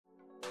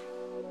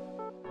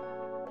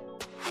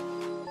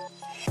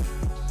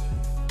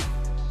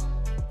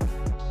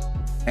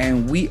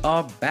And we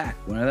are back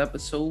with another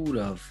episode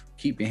of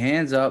Keep Your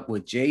Hands Up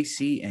with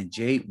JC and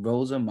Jay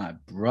Rosa, my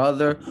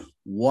brother.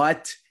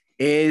 What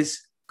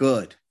is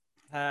good?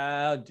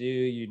 How do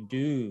you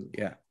do?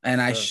 Yeah. And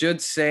I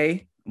should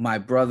say my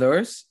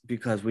brothers,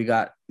 because we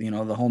got, the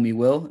homie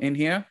Will in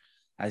here,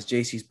 as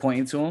JC's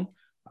pointing to him.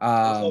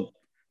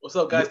 What's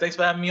up, guys? Thanks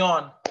for having me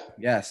on.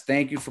 Yes.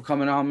 Thank you for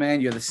coming on,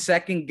 man. You're the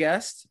second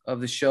guest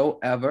of the show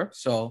ever.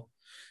 So,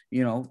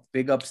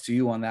 big ups to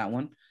you on that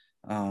one.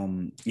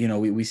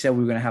 We said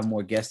we were gonna have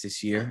more guests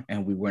this year,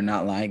 and we were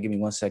not lying. Give me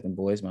 1 second,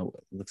 boys. My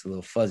looks a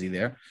little fuzzy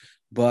there,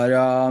 but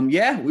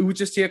we were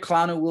just here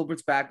clowning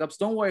Wilbert's backups.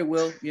 Don't worry,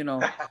 Will.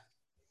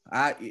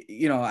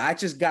 I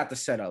just got the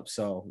setup.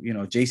 So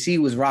JC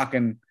was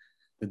rocking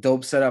the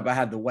dope setup. I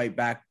had the white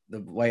behind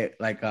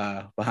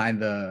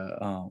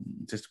the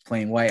just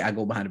plain white. I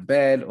go behind the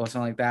bed or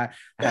something like that.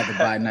 I had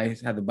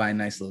to buy a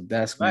nice little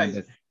desk. Nice.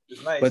 Man,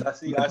 it's nice. But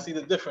I see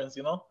the difference.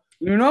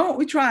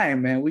 We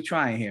trying, man. We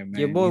trying here, man.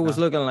 Your boy was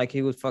looking like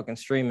he was fucking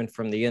streaming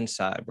from the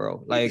inside,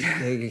 bro. Like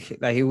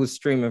he was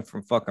streaming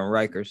from fucking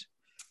Rikers.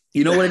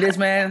 You know what it is,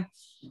 man?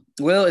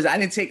 Will, is I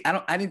didn't think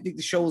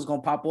the show was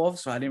gonna pop off,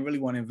 so I didn't really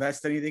want to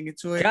invest anything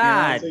into it.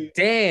 God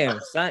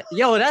damn, son.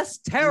 Yo, that's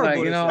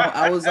terrible.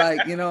 I was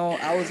like,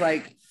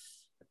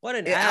 what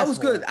an I was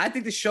asshole. good. I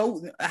think the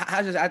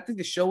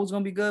show was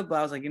gonna be good, but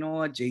I was like, you know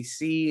what,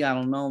 JC, I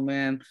don't know,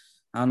 man.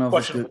 I don't know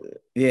if it's good.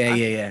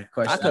 Yeah.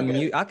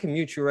 Question. I can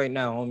mute you right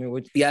now,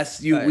 homie.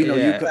 Yes, we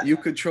know you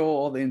control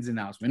all the ins and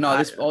outs, man. No,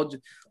 this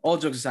all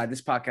jokes aside,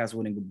 this podcast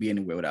wouldn't be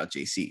anywhere without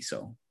JC.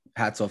 So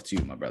hats off to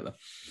you, my brother.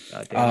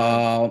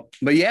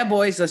 But yeah,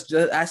 boys, let's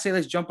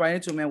jump right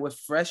into it, man. We're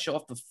fresh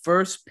off the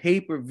first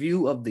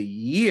pay-per-view of the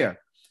year.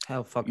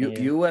 Hell fucking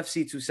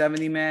UFC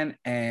 270, man.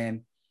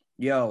 And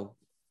yo,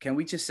 can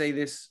we just say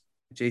this,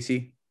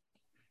 JC?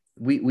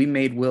 We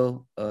made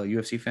Will a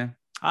UFC fan.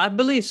 I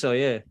believe so,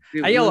 yeah.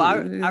 We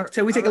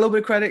take a little bit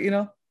of credit,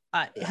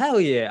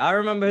 hell yeah. I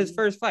remember his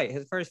first fight.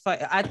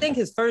 I think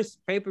his first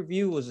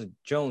pay-per-view was a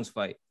Jones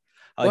fight.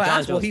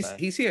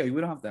 He's here.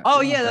 We don't have that. Oh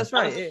yeah, that's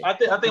right. I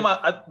think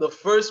the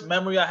first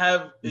memory I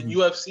have in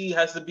UFC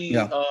has to be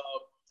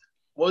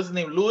what was his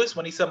name? Lewis,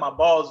 when he said my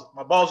balls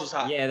was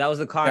hot. Yeah, that was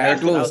the Conor.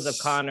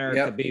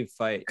 Khabib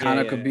fight.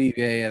 Khabib.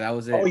 Yeah, that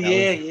was it. Oh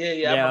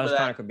yeah. That was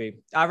Conor Khabib.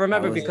 I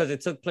remember because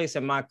it took place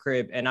in my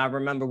crib, and I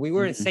remember we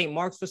were in St.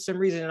 Mark's for some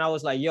reason, and I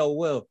was like, "Yo,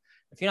 Will,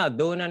 if you're not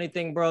doing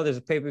anything, bro, there's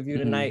a pay-per-view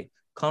tonight.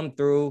 Come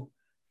through."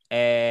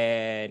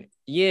 And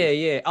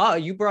yeah. Oh,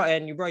 you brought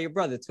your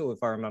brother too,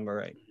 if I remember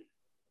right.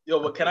 Yo,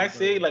 but can I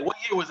say, like, what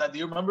year was that? Do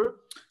you remember?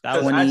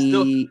 That was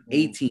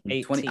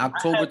 2018.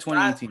 October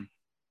 2018.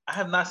 I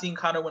have not seen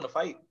Conor win a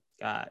fight.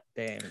 God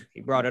damn,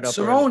 he brought it up.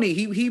 Cerrone,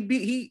 he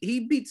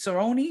beat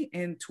Cerrone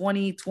in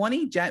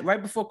 2020,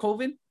 right before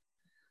COVID.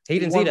 He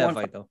didn't see that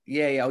fight though.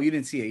 Yeah. Oh, you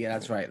didn't see it. Yeah,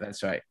 that's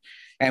right.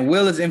 And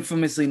Will is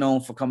infamously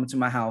known for coming to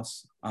my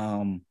house.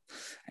 And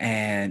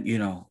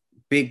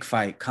big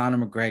fight,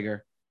 Conor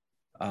McGregor,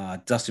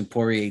 Dustin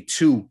Poirier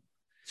 2.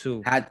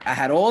 I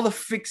had all the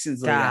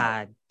fixings.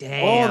 God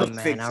damn, all the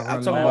fixings. I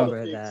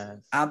remember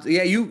that.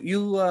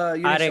 You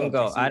I didn't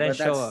go. I didn't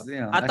show up.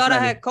 I thought I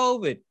had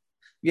COVID.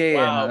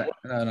 Yeah.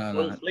 No.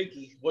 What's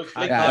flaky?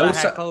 I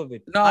had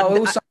COVID. No, it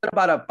was something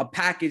about a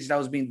package that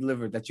was being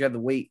delivered that you had to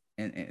wait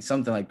and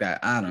something like that.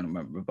 I don't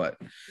remember, but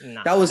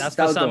that was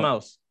something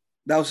else.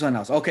 That was something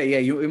else. Okay,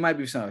 yeah, it might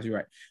be something else. You're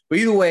right. But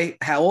either way,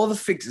 had all the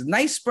fixes.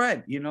 Nice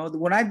spread.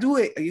 When I do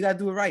it, you gotta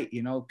do it right.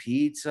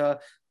 Pizza,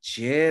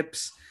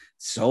 chips,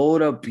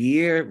 soda,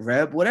 beer,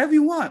 Red, whatever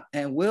you want.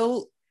 And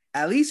Will,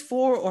 at least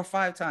 4 or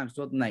 5 times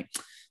throughout the night.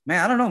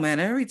 Man, I don't know,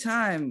 man. Every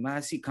time I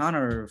see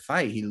Conor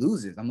fight, he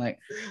loses. I'm like,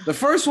 the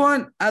first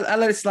one, I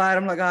let it slide.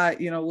 I'm like, all right,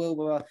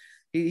 Will,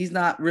 he's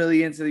not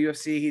really into the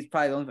UFC. He's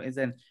probably the only. And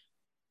then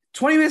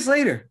 20 minutes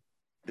later,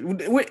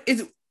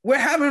 we're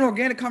having an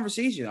organic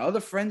conversation.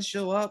 Other friends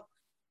show up.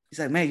 He's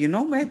like,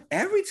 man,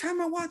 every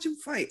time I watch him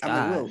fight,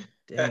 I'm like, Will,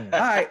 all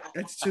right,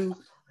 that's 2.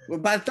 Well,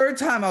 by the 3rd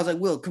time, I was like,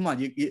 Will, come on,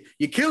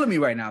 you're killing me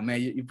right now, man.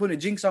 You're putting a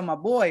jinx on my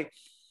boy.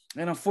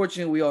 And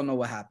unfortunately, we all know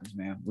what happens,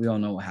 man. We all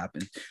know what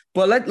happens.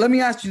 But let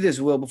me ask you this,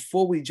 Will,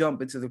 before we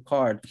jump into the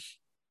card,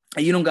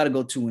 and you don't got to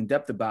go too in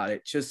depth about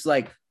it. Just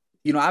like,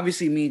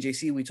 obviously me and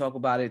JC, we talk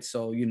about it.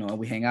 So,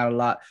 we hang out a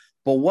lot.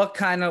 But what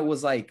kind of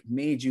was like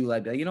made you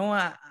like,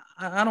 what?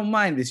 I don't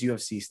mind this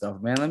UFC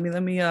stuff, man. Let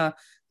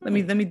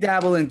me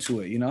dabble into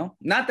it,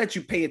 Not that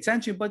you pay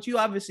attention, but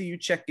you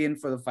check in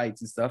for the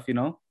fights and stuff,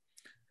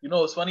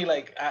 It's funny.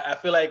 Like I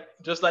feel like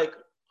just like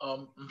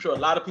I'm sure a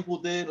lot of people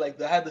did. Like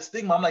they had the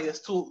stigma. I'm like,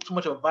 it's too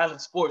much of a violent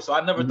sport. So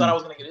I never thought I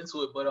was gonna get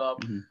into it. But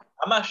I'm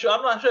not sure.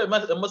 It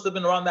must have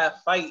been around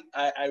that fight.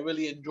 I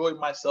really enjoyed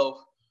myself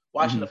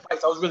watching the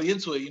fights. I was really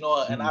into it,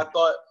 And I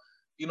thought,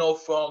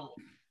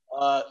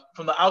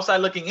 from the outside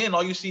looking in,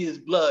 all you see is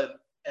blood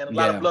and a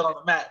lot of blood on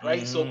the mat,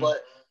 right? So,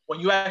 but when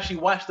you actually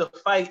watch the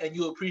fight and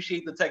you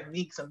appreciate the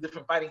techniques and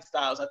different fighting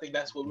styles, I think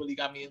that's what really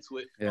got me into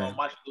it.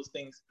 Watching those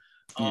things.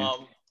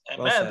 And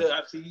well man,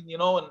 I've seen,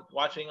 and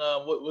watching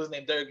what was his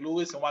name, Derek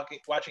Lewis, and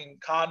watching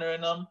Conor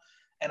and them.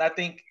 And I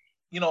think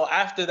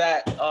after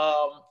that,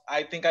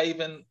 I think I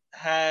even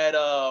had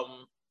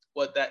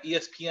that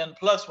ESPN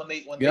Plus when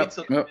they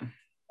took it,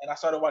 and I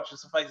started watching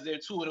some fights there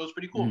too, and it was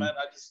pretty cool, man.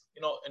 I just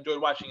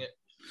enjoyed watching it.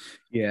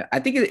 Yeah, I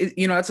think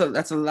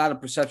that's a lot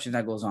of perception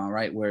that goes on,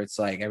 right? Where it's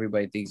like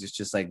everybody thinks it's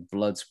just like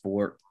blood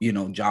sport,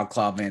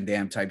 Jean-Claude Van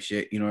Damme type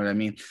shit, you know what I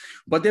mean?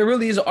 But there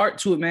really is art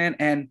to it, man.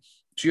 And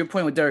to your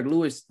point with Derek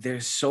Lewis,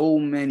 there's so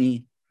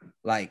many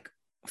like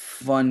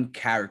fun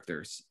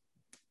characters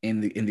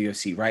in the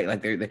UFC, right?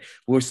 Like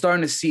we're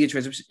starting to see a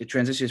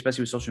transition,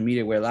 especially with social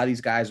media, where a lot of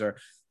these guys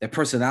their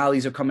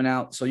personalities are coming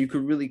out, so you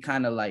could really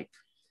kind of like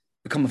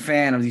become a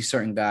fan of these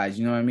certain guys,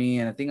 you know what I mean?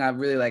 And I think I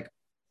really like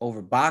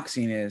over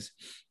boxing is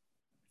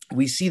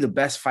we see the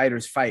best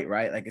fighters fight,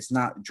 right? Like it's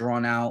not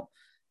drawn out,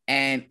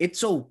 and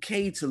it's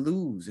okay to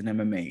lose in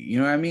MMA. You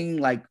know what I mean?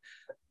 Like,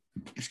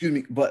 excuse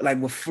me, but like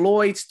when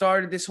Floyd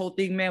started this whole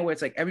thing, man, where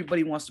it's like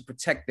everybody wants to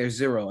protect their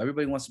zero,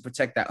 everybody wants to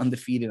protect that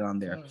undefeated on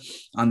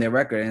their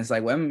record, and it's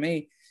like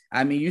MMA.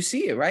 I mean, you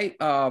see it, right?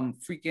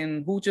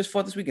 Freaking who just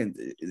fought this weekend?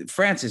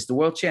 Francis, the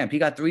world champ. He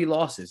got 3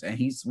 losses, and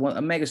he's a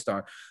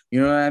megastar.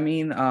 You know what I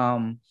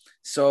mean?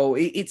 So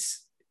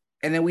it's,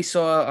 and then we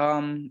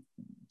saw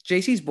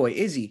JC's boy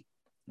Izzy,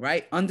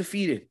 right?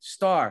 Undefeated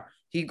star.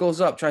 He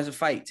goes up, tries to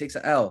fight, takes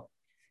an L.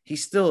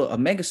 He's still a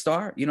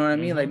megastar. You know what I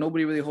mean? Like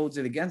nobody really holds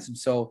it against him.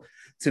 So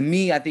to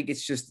me, I think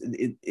it's just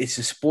it's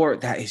a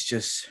sport that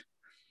is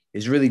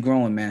really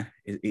growing, man.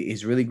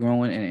 It's really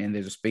growing, and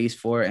there's a space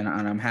for it, and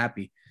I'm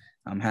happy.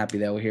 I'm happy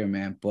that we're here,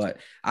 man. But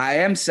I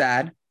am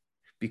sad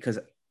because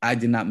I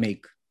did not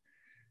make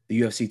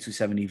the UFC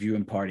 270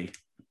 viewing party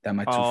that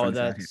my two friends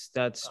had.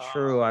 That's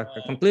true. I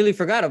completely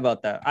forgot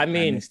about that. I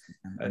mean,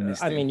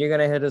 I mean, you're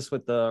gonna hit us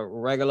with the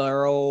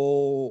regular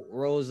old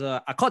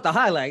Rosa. I caught the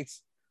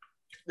highlights.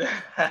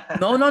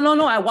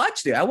 No. I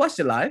watched it. I watched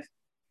it live.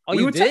 Oh,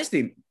 we were did?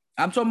 Texting.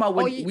 I'm talking about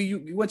when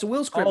you went to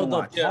Will's crib and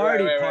watched. The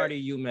party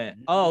you meant.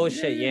 Oh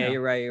shit, yeah,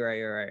 you're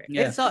right.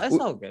 Yeah. It's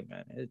all good,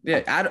 man.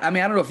 I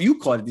mean, I don't know if you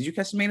caught it. Did you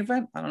catch the main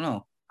event? I don't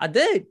know. I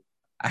did.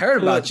 I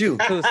heard about you.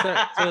 To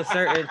a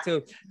certain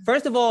too.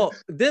 First of all,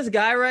 this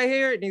guy right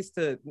here needs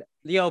to,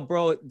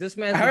 bro. This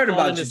man. I heard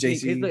about you,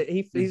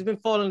 JC. He's been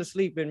falling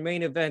asleep in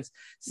main events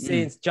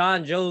since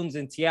John Jones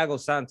and Thiago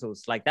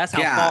Santos. Like that's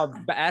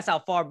how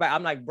far back.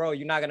 I'm like, bro,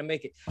 you're not gonna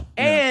make it.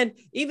 And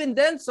even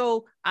then,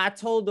 so I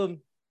told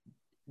him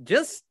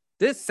just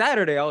this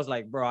Saturday, I was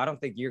like, bro, I don't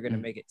think you're gonna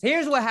make it.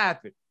 Here's what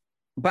happened.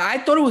 But I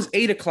thought it was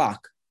 8:00.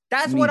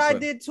 That's what I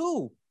did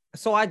too.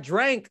 So I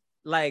drank.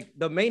 Like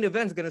the main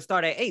event's gonna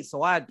start at 8,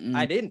 so I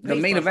didn't. The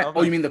main event.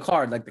 You mean the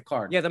card? Like the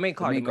card? Yeah, the main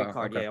card.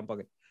 Okay. Yeah, I'm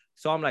bugging.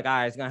 So I'm like, all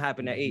right, it's gonna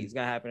happen at 8. It's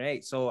gonna happen at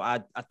 8. So I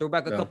threw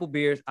back a couple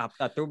beers.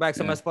 I threw back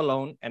some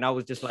Espolón, and I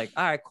was just like,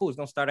 all right, cool. It's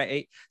gonna start at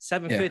 8.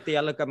 7:50. I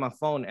look at my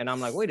phone, and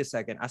I'm like, wait a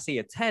second. I see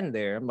a 10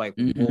 there. I'm like,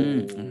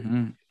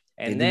 whoa.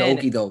 And then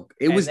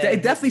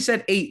it definitely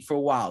said 8 for a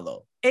while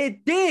though.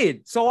 It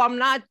did. So I'm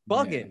not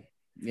bugging.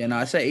 Yeah, no,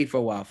 I said 8 for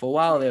a while. For a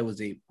while there was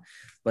 8,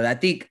 but I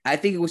think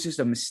it was just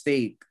a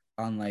mistake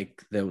on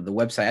like the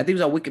website. I think it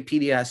was on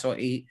Wikipedia. I saw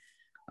 8.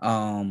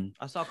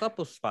 I saw a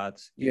couple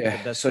spots.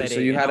 Yeah. So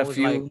you had a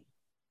few.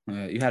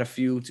 You had a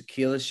few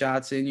tequila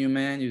shots in you,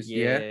 man.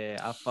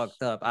 I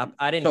fucked up.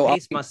 I didn't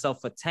pace myself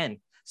for 10.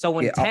 So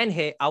when 10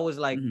 hit, I was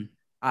like,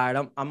 all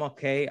right, I'm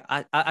okay.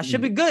 I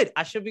should be good.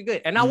 I should be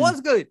good, and I was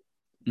good.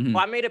 Well,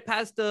 I made it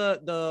past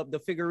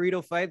the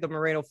Figueiredo fight, the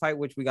Moreno fight,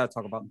 which we got to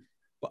talk about.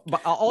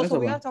 But also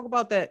we got to talk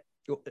about that.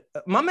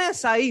 My man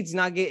Saeed's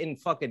not getting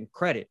fucking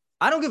credit.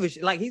 I don't give a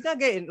shit. Like he's not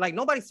getting like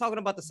nobody's talking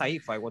about the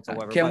Saeed fight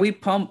whatsoever. Can we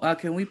pump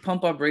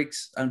our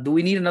brakes? Do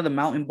we need another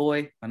mountain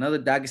boy, another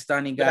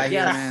Dagestani guy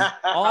here, man?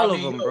 All of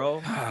them,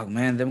 bro. Oh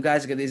man, them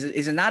guys.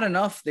 Is it not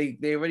enough? They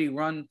already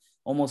run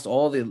almost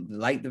all the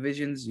light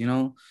divisions. You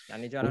know.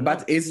 We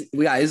got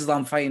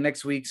Islam fighting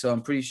next week, so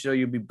I'm pretty sure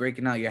you'll be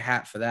breaking out your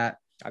hat for that.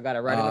 I got it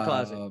right in the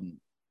closet.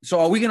 So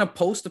are we gonna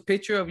post a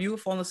picture of you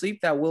falling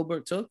asleep that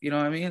Wilbert took? You know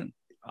what I mean?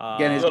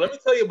 So let me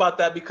tell you about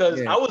that because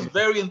I was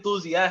very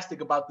enthusiastic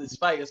about this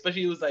fight,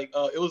 especially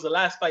it was the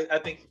last fight. I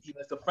think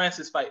it's the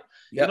Francis fight,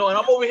 and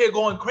I'm over here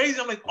going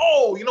crazy. I'm like,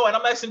 and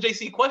I'm asking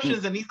JC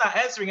questions and he's not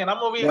answering, and I'm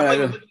over here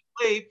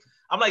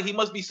I'm like, he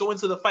must be so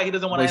into the fight he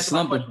doesn't want to answer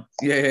my questions.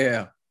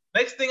 Yeah.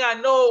 Next thing I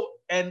know,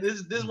 and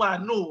this is when I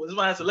knew. This is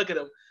when I had to look at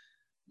him.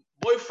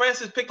 Boy,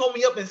 Francis picked on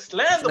me up and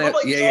slammed him. I'm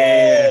like,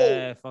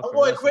 I'm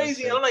going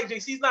crazy, and I'm like,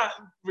 JC's not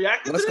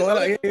reacting. What's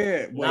going on?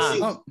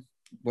 Yeah.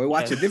 Boy,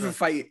 watch a different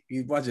fight.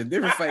 He's watching a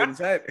different fight in his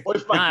head.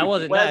 Nah, it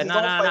wasn't that.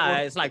 Nah.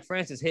 It's like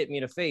Francis hit me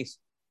in the face.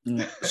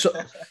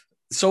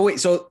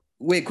 So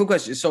wait, quick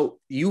question. So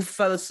you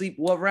fell asleep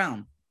what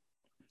round?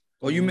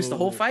 Or you missed the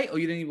whole fight, or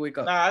you didn't even wake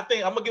up? Nah, I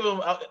think I'm gonna give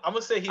him. I'm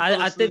gonna say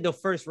I think the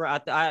first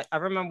round. I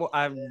remember.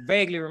 I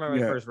vaguely remember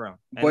the first round.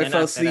 Boy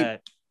fell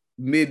asleep.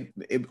 When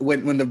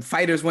the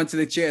fighters went to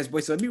the chairs, boy,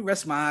 so let me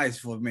rest my eyes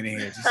for a minute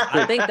here.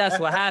 I think that's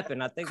what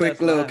happened.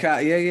 Quick little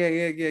cut.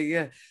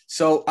 Yeah.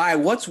 So, all right,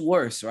 what's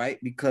worse, right?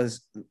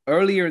 Because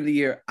earlier in the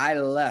year, I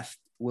left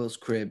Will's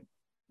crib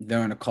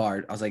during a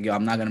card. I was like, yo,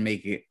 I'm not gonna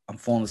make it. I'm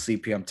falling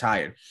asleep here. I'm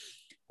tired.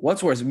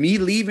 What's worse, me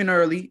leaving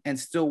early and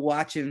still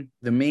watching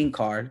the main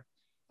card,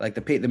 like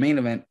the main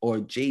event, or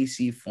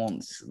JC falling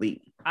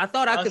asleep? I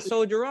thought I could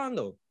soldier on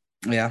though.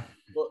 Yeah.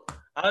 Well,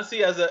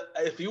 honestly,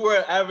 if you were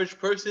an average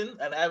person,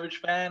 an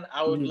average fan,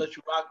 I would let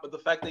you rock. But the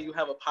fact that you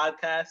have a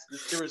podcast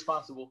is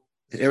irresponsible.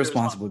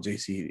 Irresponsible,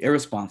 JC.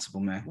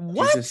 Irresponsible, man.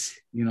 What?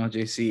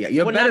 JC.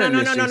 You're better than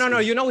this. No.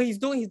 You know what he's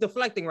doing? He's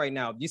deflecting right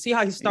now. You see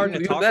how he's starting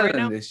to talk right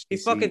now? He's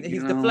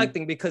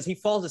deflecting because he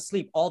falls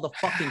asleep all the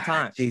fucking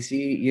time.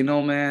 JC,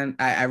 man,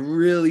 I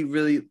really,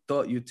 really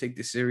thought you'd take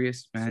this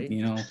serious, man.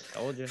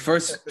 See?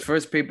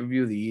 First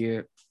pay-per-view of the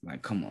year.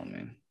 Like, come on,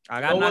 man.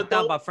 I got knocked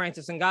out by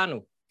Francis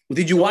Ngannou.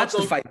 Did you watch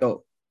the fight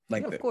though?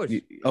 Like, of course.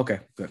 Okay,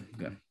 good.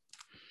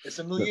 It's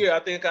a new year.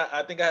 I think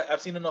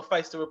I've seen enough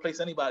fights to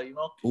replace anybody.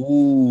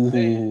 Ooh.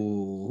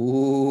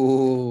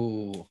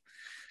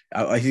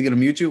 He's gonna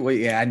mute you. Wait,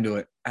 yeah, I knew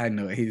it.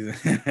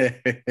 He's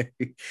hey,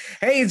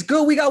 it's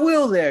good. We got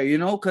Will there,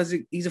 because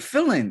he's a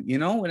fill-in.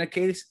 In a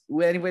case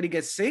where anybody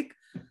gets sick,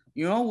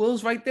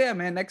 Will's right there,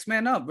 man. Next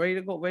man up, ready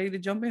to go, ready to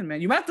jump in,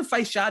 man. You might have to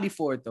fight Shadi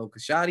for it though,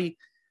 because Shadi's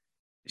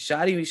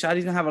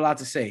gonna have a lot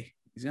to say.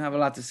 He's gonna have a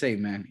lot to say,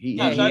 man. He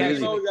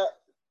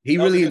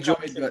really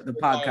enjoyed the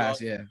podcast.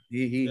 Yeah,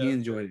 he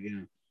enjoyed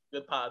it.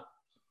 Good pod.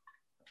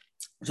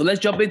 So let's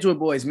jump into it,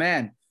 boys.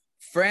 Man,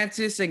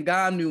 Francis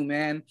Ngannou,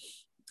 man,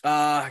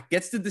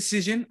 gets the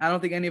decision. I don't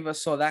think any of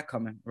us saw that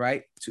coming,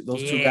 right?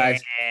 Those two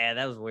guys. Yeah,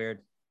 that was weird.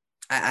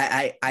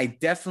 I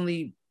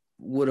definitely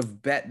would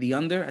have bet the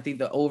under. I think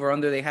the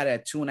over/under they had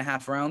at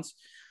 2.5 rounds.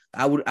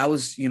 I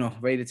was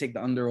ready to take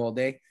the under all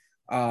day.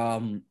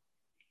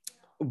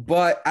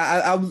 But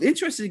I'm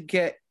interested to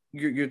get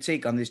your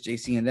take on this,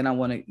 JC, and then I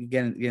want to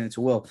get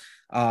into Will.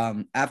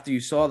 After you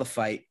saw the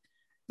fight,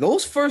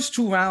 those first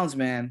 2 rounds,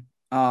 man.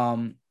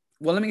 Well,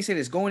 let me say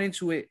this: going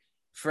into it,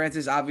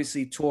 Francis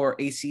obviously tore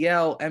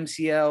ACL,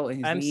 MCL,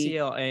 and his knee.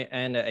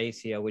 and the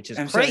ACL, which is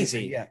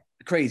crazy. Yeah,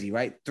 crazy,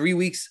 right? 3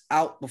 weeks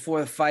out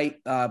before the fight,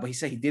 but he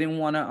said he didn't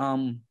want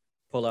to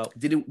pull out.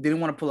 Didn't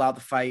want to pull out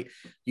the fight.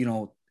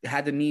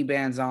 Had the knee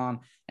bands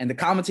on, and the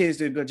commentators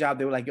did a good job.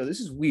 They were like, "Yo,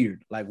 this is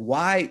weird. Like,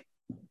 why?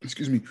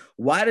 Excuse me.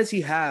 Why does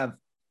he have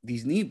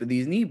these knee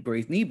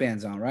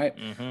bands on, right?"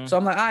 Mm-hmm. So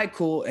I'm like, all right,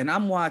 cool. And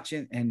I'm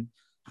watching, and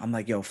I'm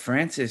like, yo,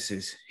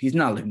 he's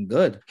not looking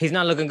good. He's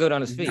not looking good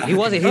on his feet. He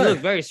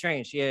looked very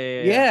strange.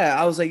 Yeah.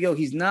 I was like, yo,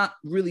 he's not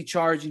really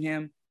charging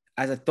him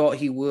as I thought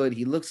he would.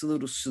 He looks a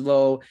little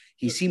slow.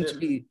 He seemed to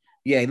be,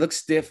 he looks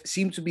stiff,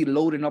 seemed to be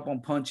loading up on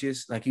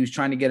punches. Like he was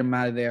trying to get him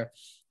out of there.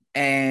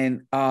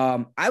 And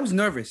I was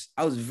nervous.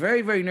 I was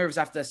very, very nervous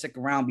after that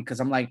second round because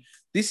I'm like,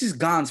 this is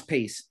Gane's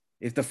pace.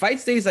 If the fight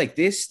stays like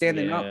this,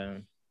 standing up,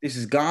 this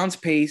is Gane's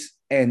pace,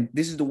 and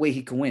this is the way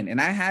he can win. And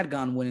I had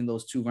Gane winning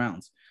those 2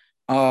 rounds.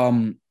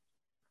 Now,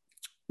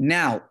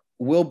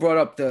 Will brought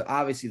up the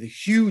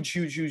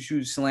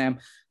huge slam.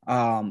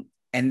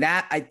 And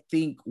that, I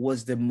think,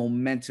 was the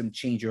momentum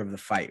changer of the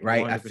fight,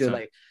 right? 100%. I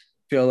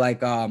feel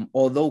like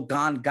although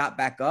Gane got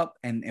back up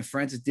and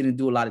Francis didn't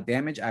do a lot of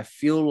damage, I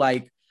feel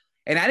like,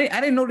 and I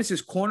didn't notice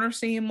his corner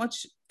saying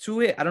much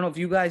to it. I don't know if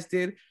you guys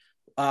did.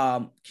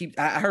 I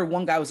heard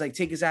one guy was like,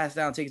 take his ass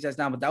down,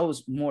 but that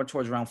was more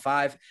towards round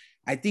 5.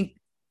 I think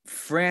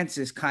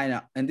Francis kind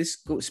of, and this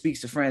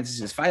speaks to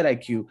Francis's fight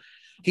IQ,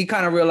 he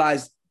kind of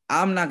realized,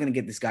 I'm not going to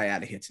get this guy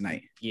out of here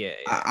tonight. Yeah.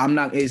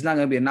 It's not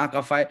going to be a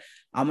knockout fight.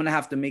 I'm going to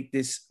have to make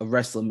this a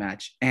wrestling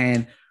match.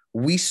 And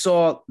we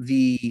saw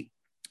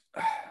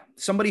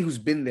somebody who's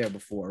been there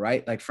before,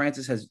 right? Like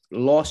Francis has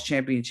lost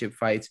championship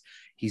fights.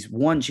 He's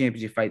won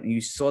championship fights, and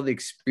you saw the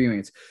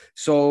experience.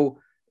 So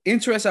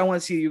interesting. I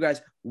want to see you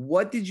guys.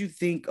 What did you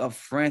think of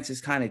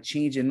Francis kind of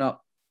changing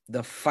up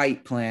the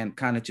fight plan,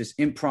 kind of just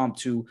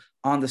impromptu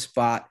on the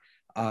spot,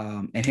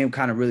 and him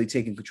kind of really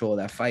taking control of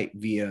that fight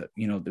via,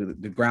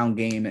 the ground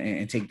game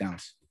and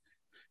takedowns?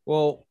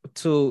 Well,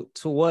 to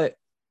what,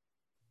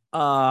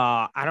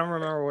 I don't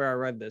remember where I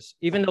read this,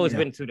 even though it's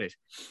been 2 days.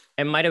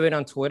 It might have been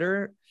on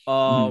Twitter.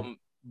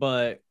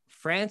 But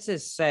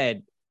Francis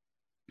said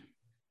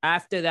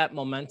after that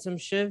momentum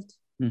shift,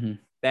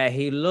 that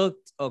he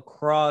looked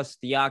across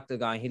the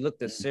octagon. He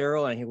looked at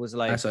Cyril and he was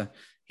like,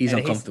 he's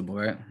uncomfortable,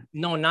 right?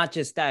 No, not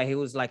just that. He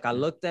was like, I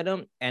looked at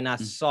him and I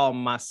saw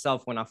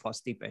myself when I fought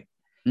Stipe.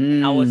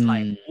 I was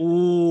like,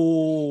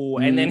 ooh.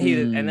 And then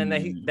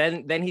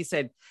he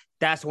said,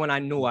 that's when I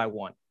knew I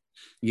won.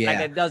 Yeah.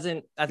 And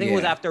I think it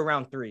was after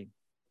round 3.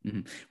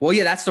 Well,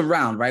 yeah, that's the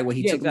round, right? Where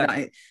he took him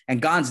down,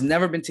 and Gane's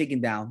never been taken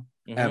down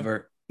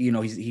ever.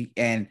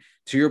 And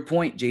to your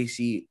point,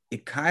 JC,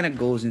 it kind of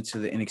goes into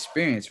the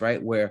inexperience,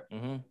 right? Where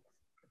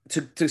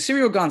to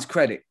Cyril Gane's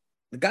credit,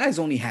 the guy's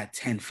only had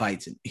 10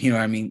 fights. You know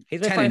what I mean?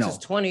 He's been fighting since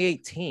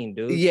 2018,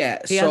 dude. Yeah.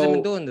 He hasn't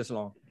been doing this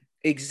long.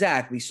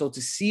 Exactly. So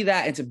to see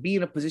that and to be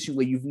in a position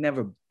where you've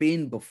never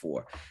been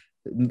before,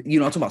 I'm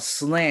talking about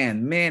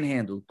slammed,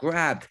 manhandled,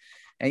 grabbed.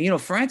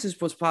 And, Francis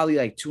was probably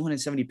like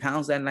 270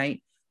 pounds that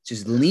night,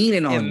 just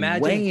leaning on,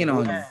 weighing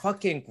on.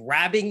 Fucking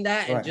grabbing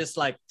that and just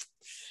like,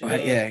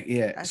 Right,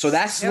 yeah. So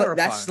that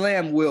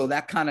slam, Will,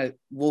 that kind of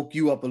woke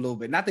you up a little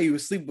bit. Not that you were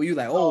asleep, but you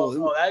like,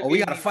 we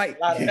gotta fight. A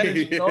lot of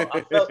energy, you know.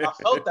 I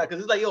felt that because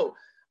it's like, yo,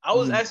 I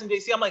was asking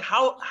JC, I'm like,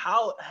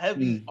 how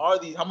heavy are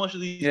these? How much do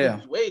these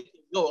dudes weigh?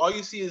 Yo, all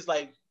you see is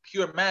like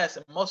pure mass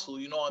and muscle,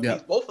 you know, on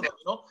these both of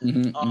them,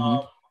 you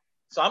know.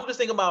 So I'm just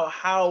thinking about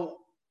how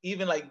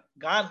even like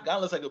Gane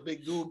looks like a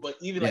big dude, but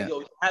even like,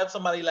 yo, have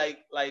somebody like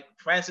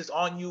Francis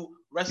on you,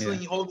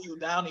 wrestling, holding you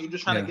down, and you're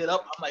just trying to get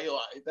up. I'm like, yo,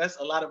 that's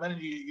a lot of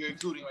energy you're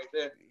exuding right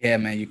there. Yeah,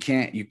 man, you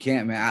can't,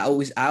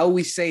 man. I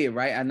always say it,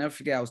 right? I never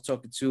forget. I was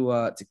talking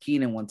to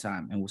Keenan one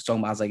time and was talking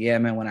about, I was like, yeah,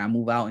 man, when I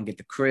move out and get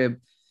the crib,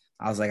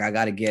 I was like, I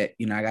gotta get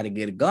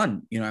a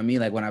gun. You know what I mean?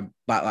 Like when I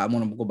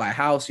want to go buy a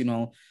house, you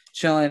know,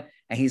 chilling.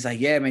 And he's like,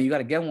 yeah, man, you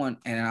gotta get one.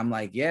 And I'm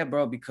like, yeah,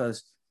 bro,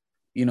 because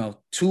 2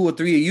 or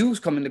 3 of you's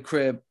come in the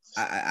crib.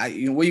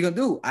 I what are you gonna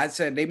do? I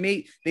said they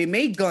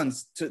made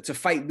guns to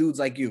fight dudes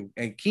like you.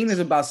 And Keenan's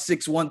about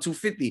 6'1",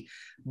 250.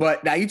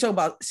 But now you talk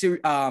about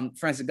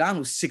Francis Ngannou,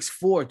 who's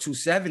 6'4",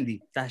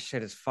 270. That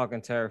shit is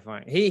fucking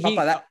terrifying.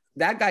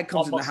 That guy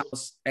comes in the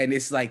house and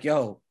it's like,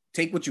 yo,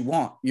 take what you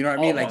want. You know what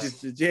I mean? Like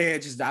just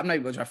I'm not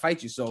even gonna try to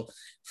fight you. So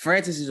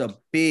Francis is a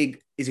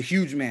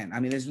huge man. I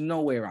mean, there's no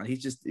way around.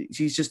 He's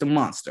just a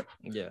monster.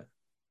 Yeah.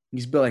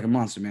 He's built like a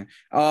monster, man.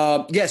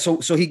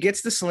 So he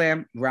gets the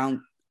slam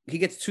round. He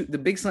gets the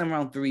big slam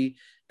round 3.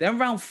 Then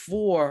round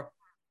 4,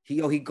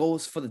 he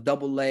goes for the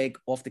double leg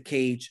off the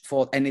cage.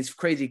 And it's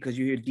crazy because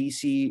you hear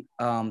DC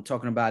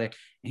talking about it.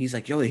 And he's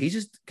like, yo, he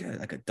just got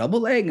like a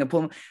double leg and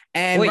pull him.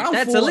 And wait,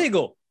 that's 4,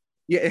 illegal.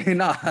 Yeah,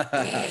 nah.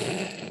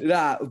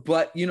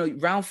 But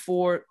round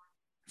 4,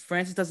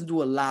 Francis doesn't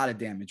do a lot of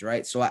damage,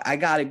 right? So I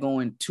got it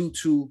going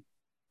 2-2.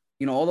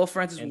 Although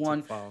Francis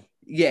won,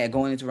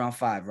 going into round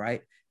 5,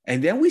 right?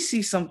 And then we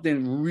see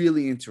something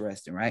really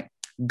interesting, right?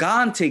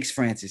 Gane takes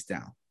Francis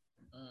down.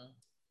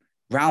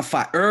 Round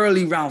 5,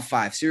 early round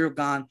 5, Ciryl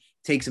Gane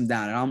takes him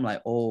down, and I'm like,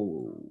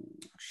 oh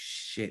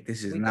shit,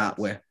 this is not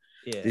where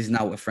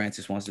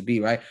Francis wants to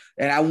be, right?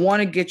 And I want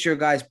to get your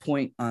guys'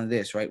 point on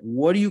this, right?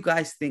 What do you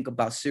guys think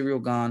about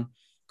Ciryl Gane?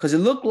 Because it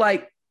looked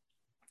like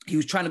he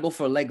was trying to go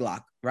for a leg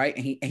lock, right?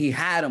 And he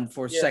had him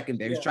for a second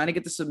there. He was trying to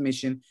get the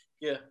submission.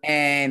 Yeah.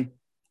 And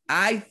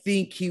I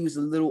think he was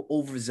a little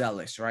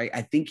overzealous, right?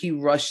 I think he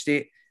rushed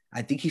it.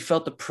 I think he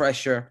felt the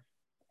pressure.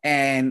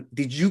 And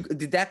did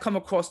that come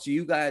across to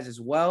you guys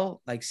as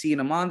well? Like seeing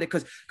him on there?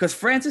 Because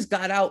Francis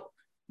got out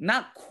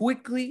not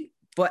quickly,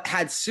 but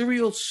had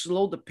Ciryl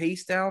slow the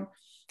pace down,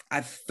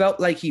 I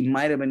felt like he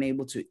might have been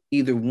able to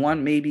either,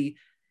 one, maybe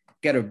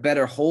get a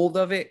better hold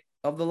of the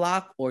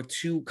lock, or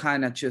 2,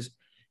 kind of just,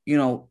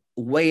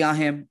 weigh on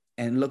him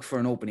and look for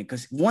an opening.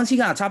 Because once he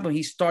got on top of him,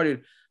 he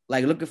started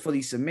like looking for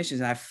these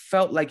submissions, and I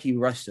felt like he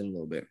rushed it a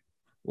little bit.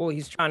 Well,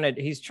 he's trying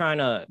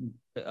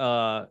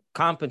to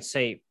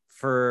compensate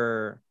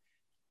for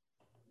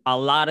a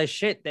lot of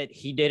shit that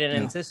he didn't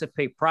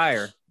anticipate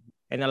prior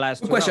in the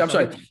last 2 question. rounds.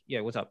 I'm sorry. Yeah,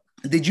 what's up?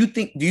 Do you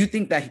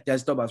think that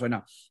that's the boss right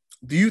now?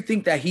 Do you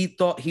think that he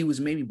thought he was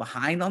maybe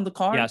behind on the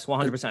card? Yes,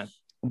 100%.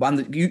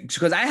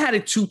 Because I had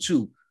it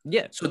 2-2.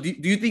 Yeah. So do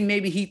you think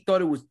maybe he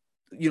thought it was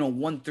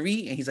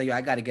 1-3, and he's like, yo,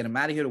 I got to get him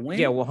out of here to win?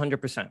 Yeah,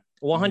 100%.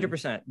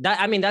 100%.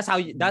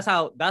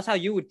 That's how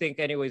you would think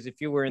anyways if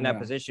you were in that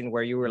position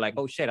where you were like,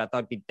 oh shit, I thought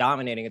I'd be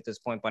dominating at this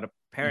point, but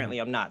apparently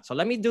I'm not. So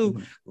let me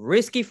do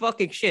risky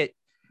fucking shit.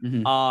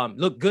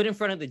 Look good in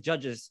front of the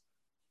judges,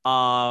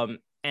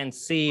 and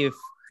see if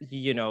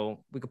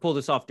we could pull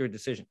this off through a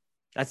decision.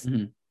 That's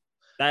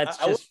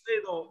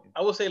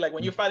I will say like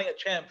when you're fighting a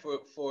champ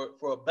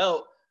for a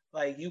belt,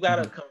 like you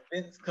gotta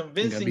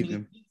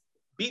convincingly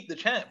beat the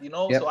champ, Yep,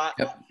 so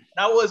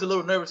I was a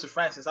little nervous with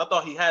Francis. I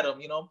thought he had him,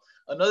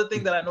 Another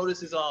thing that I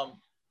noticed is I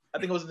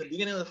think it was in the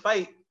beginning of the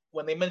fight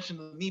when they mentioned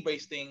the knee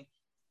brace thing,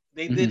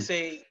 they did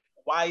say,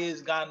 why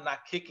is Gane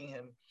not kicking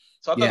him?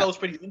 So I thought that was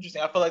pretty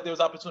interesting. I felt like there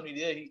was opportunity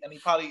there. He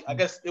probably, I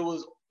guess it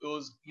was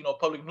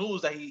public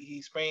news that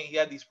he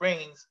had these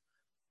sprains.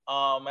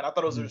 And I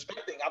thought it was a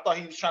respect thing. I thought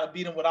he was trying to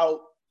beat him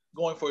without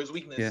going for his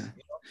weakness.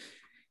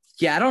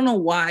 Yeah, I don't know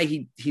why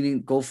he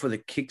didn't go for the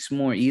kicks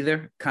more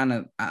either. Kind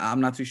of, I'm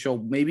not too sure.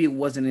 Maybe it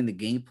wasn't in the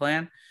game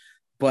plan.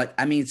 But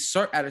I mean,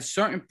 at a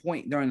certain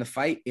point during the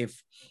fight,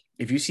 if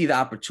you see the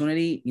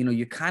opportunity,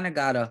 you kind of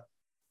gotta,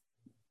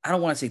 I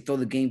don't want to say throw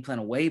the game plan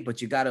away,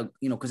 but you gotta,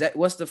 because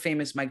what's the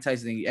famous Mike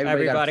Tyson thing?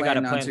 Everybody got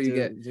to plan until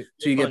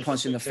you get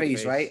punched in the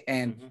face, right?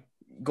 And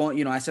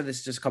going, I said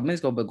this just a couple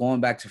minutes ago, but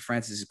going back to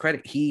Francis's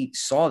credit, he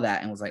saw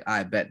that and was like,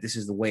 I bet this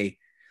is the way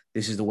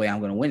I'm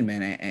going to win,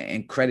 man.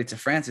 And credit to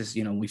Francis,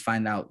 we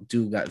find out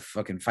dude got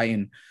fucking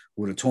fighting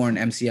with a torn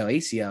MCL,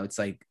 ACL. It's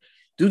like,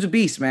 dude's a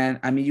beast, man.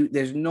 I mean,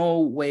 there's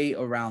no way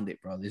around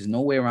it, bro. There's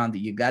no way around it.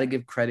 You got to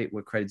give credit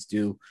where credit's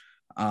due.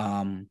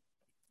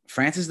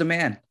 Francis is the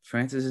man.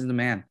 Francis is the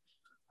man.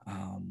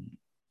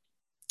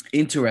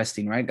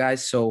 Interesting, right,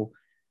 guys? So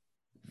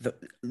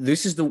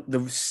this is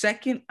the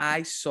second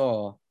I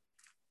saw,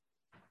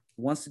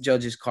 once the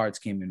judges' cards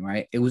came in,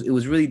 right? It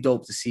was really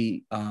dope to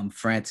see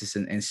Francis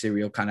and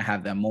Ciryl kind of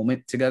have that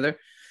moment together.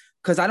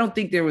 because I don't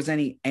think there was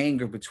any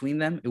anger between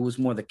them. It was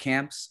more the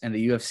camps and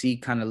the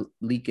UFC kind of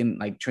leaking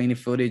like training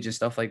footage and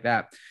stuff like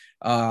that.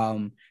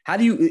 How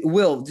do you,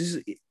 Will, this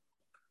is a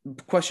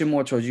question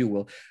more towards you,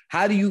 Will.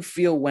 How do you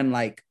feel when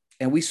like,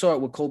 and we saw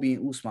it with Kobe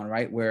and Usman,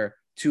 right? Where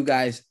two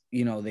guys,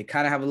 you know, they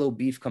kind of have a little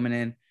beef coming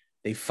in,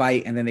 they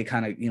fight, and then they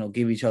kind of, you know,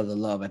 give each other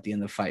love at the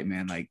end of the fight,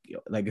 man. Like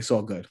it's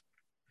all good.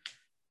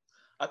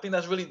 I think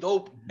that's really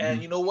dope. Mm-hmm.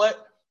 And you know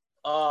what?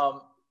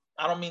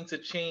 I don't mean to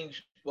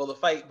change the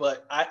fight,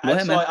 but I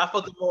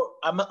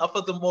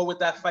felt it more with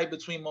that fight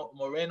between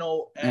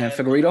Moreno and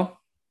Figueiredo.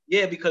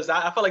 Yeah, because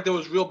I felt like there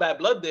was real bad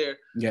blood there.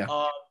 Yeah.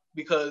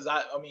 Because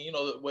I mean, you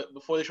know,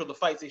 before they showed the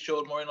fights, they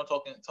showed Moreno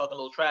talking a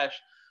little trash.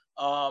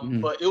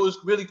 But it was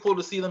really cool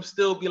to see them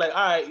still be like,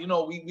 all right, you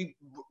know, we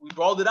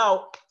brawled it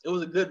out. It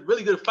was a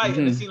really good fight,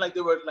 and it seemed like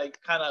they were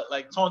like kind of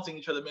like taunting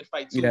each other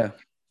mid-fight too. Yeah.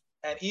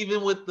 And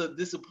even with the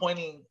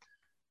disappointing,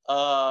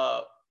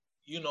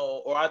 you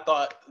know, or I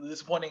thought the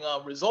disappointing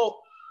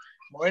result,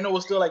 Moreno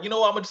was still like, you know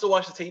what, I'm gonna still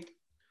watch the tape.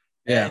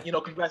 Yeah. And, you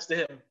know, congrats to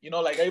him. You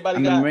know, like everybody.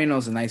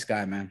 Moreno's a nice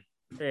guy, man.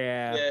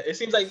 Yeah. It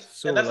seems like,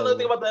 and that's another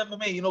thing about the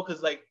MMA, you know,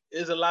 because like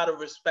there's a lot of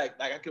respect.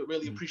 Like I could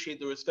really appreciate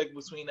the respect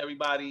between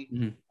everybody,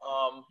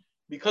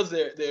 because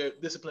they're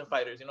disciplined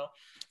fighters, you know.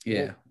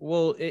 Yeah.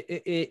 Well,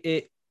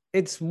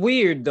 it's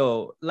weird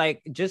though.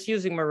 Like just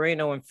using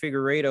Moreno and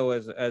Figueiredo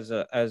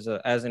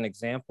as an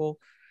example.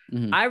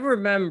 I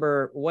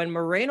remember when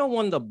Moreno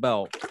won the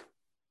belt,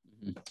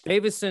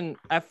 Deiveson,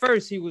 at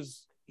first he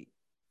was,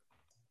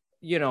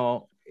 you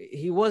know,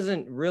 he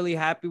wasn't really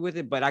happy with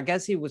it, but I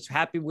guess he was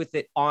happy with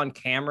it on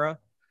camera.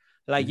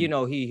 Like, you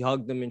know, he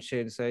hugged them and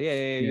shit and said,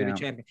 yeah, you're the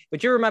champion.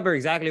 But you remember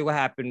exactly what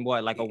happened,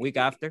 like a week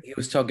after? He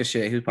was talking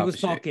shit. He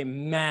was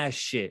talking mad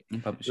shit.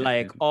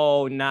 Like,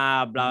 oh,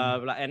 nah, blah,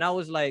 blah. And I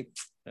was like,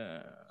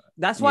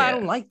 that's why I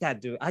don't like that,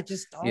 dude. I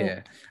just don't.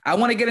 Yeah. I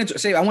want to get into,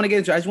 I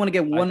just want to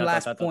get one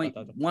last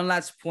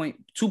point,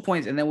 2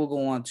 points, and then we'll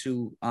go on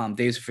to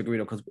Deiveson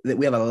Figueiredo, because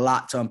we have a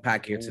lot to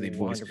unpack here today,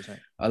 boys. 100%.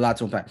 A lot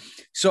to unpack.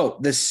 So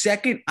the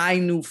second I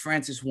knew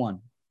Francis won,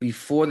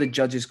 before the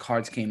judges'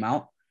 cards came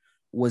out,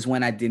 was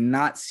when I did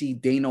not see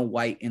Dana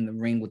White in the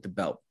ring with the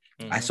belt.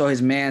 I saw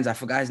his man's, I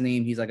forgot his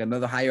name. He's like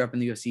another higher up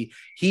in the UFC.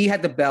 He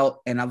had the belt,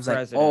 and I was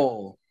like,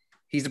 oh,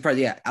 he's the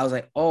president. Yeah. I was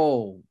like,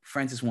 oh,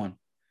 Francis won.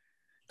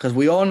 Because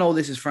we all know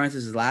this is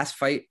Francis's last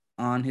fight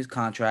on his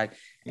contract.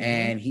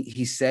 And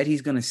he said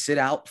he's going to sit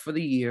out for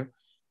the year.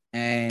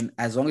 And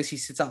as long as he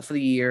sits out for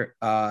the year,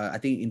 I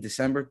think in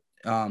December,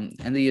 end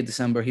of the year,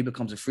 December, he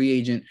becomes a free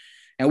agent.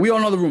 And we all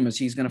know the rumors.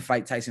 He's going to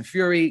fight Tyson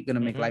Fury, going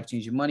to make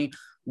life-changing money.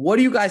 What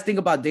do you guys think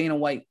about Dana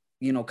White,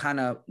 you know,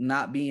 kind of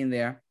not being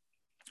there?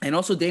 And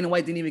also Dana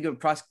White didn't even give a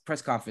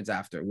press conference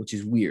after, which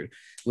is weird.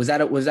 Was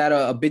that a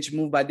bitch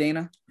move by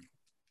Dana?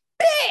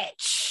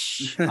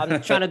 Bitch!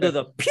 I'm trying to do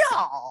the pew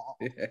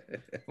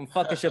from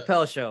fucking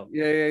Chappelle Show.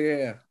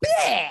 Yeah.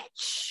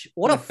 Bitch!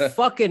 What a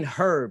fucking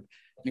herb.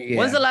 Yeah.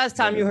 When's the last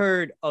time you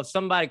heard of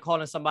somebody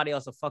calling somebody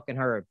else a fucking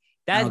herb?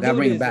 That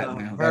dude is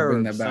a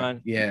herb,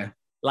 son. Yeah.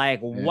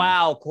 Like,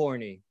 wow,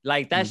 corny.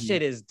 Like, that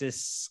shit is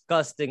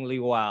disgustingly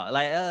wild.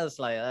 Like, it's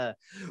like, I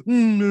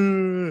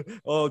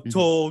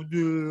told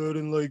you I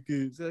didn't like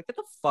it. Like, get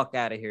the fuck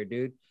out of here,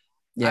 dude.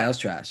 Yeah, that was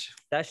trash.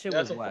 That shit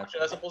was wild.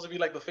 That's supposed to be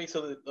like the face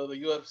of the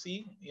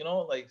UFC, you know?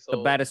 Like, so,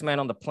 the baddest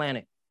man on the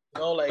planet.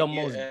 You know, like, the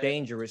most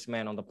dangerous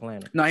man on the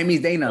planet. No, he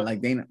means Dana.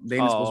 Like, Dana's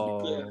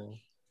supposed to be. Yeah.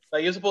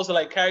 Like, you're supposed to,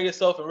 like, carry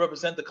yourself and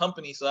represent the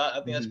company. So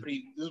I think that's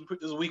this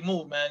is a weak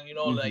move, man. You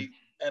know, like,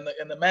 and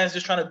the man's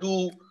just trying to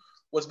do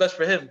what's best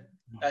for him.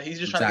 He's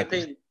just trying to get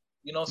paid,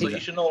 you know. So he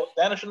should know.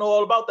 Dana should know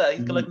all about that.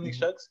 He's collecting these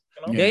checks.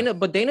 You know?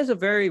 Dana's a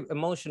very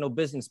emotional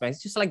businessman.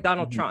 It's just like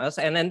Donald Trump,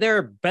 and then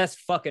they're best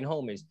fucking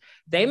homies.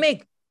 They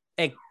make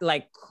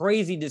like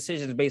crazy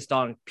decisions based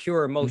on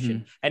pure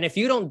emotion. And if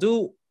you don't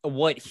do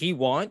what he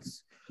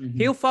wants,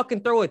 he'll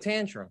fucking throw a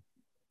tantrum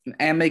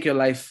and make your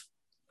life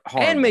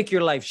hard and make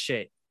your life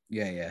shit.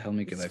 Yeah, he'll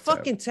make your life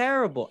fucking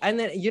terrible. And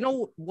then you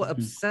know what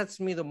upsets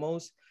me the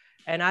most.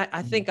 And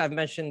I think I've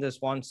mentioned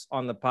this once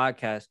on the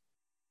podcast.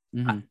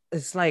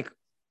 It's like,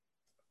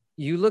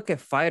 you look at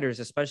fighters,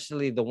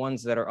 especially the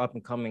ones that are up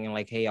and coming and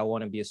like, hey, I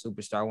want to be a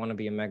superstar. I want to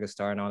be a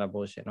megastar and all that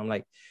bullshit. And I'm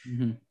like,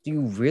 do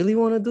you really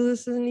want to do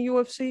this in the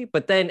UFC?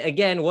 But then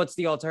again, what's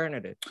the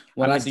alternative?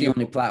 Well, that's the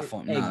only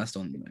platform. No, that's the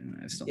only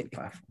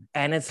platform.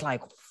 And it's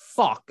like,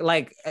 fuck.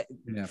 Like,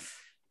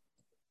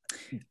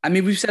 I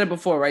mean, we've said it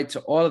before, right? To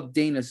all of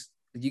Dana's,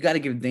 you got to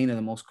give Dana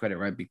the most credit,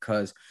 right?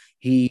 Because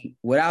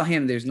without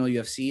him, there's no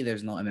UFC,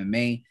 there's no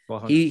MMA.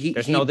 Well,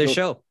 there's no this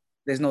show.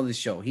 There's no this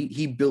show.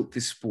 He built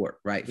this sport,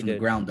 right, from the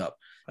ground up.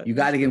 You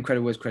got to give him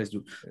credit where credit's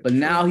due. But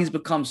now he's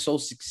become so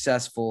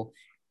successful,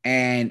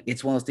 and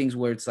it's one of those things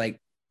where it's like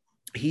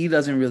he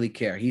doesn't really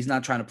care. He's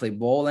not trying to play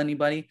ball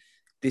anybody.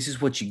 This is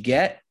what you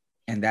get,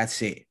 and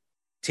that's it.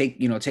 Take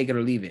it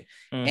or leave it.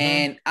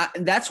 And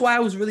that's why I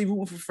was really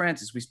rooting for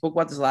Francis. We spoke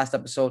about this last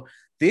episode.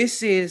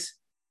 This is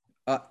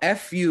a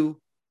FU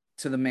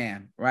to the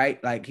man,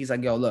 right? Like, he's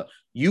like, yo, look,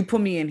 you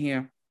put me in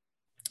here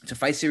to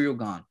fight Ciryl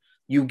Gane.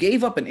 You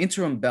gave up an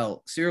interim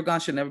belt. Ciryl Gane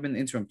should have never been the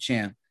interim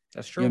champ.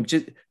 That's true. You know,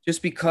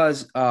 just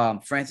because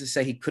Francis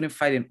said he couldn't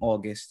fight in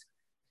August,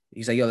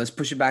 he's like, yo, let's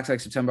push it back to like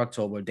September,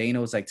 October. Dana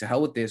was like, to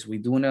hell with this. We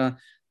doing a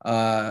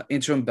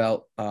interim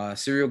belt,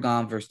 Ciryl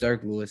Gane versus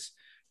Derek Lewis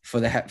for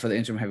the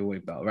interim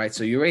heavyweight belt, right?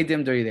 So you already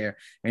dimmed dirty there,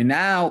 and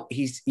now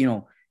he's, you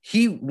know,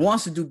 he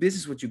wants to do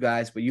business with you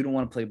guys, but you don't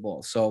want to play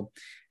ball. So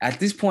at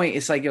this point,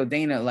 it's like, yo,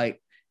 Dana,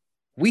 like,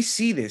 we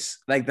see this,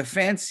 like the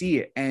fans see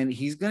it, and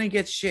he's gonna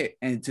get shit.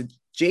 And to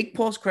Jake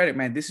Paul's credit,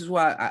 man, this is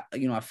why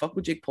I fuck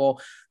with Jake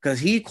Paul, because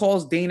he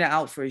calls Dana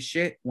out for his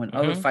shit when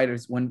other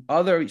fighters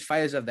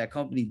of that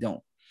company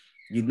don't.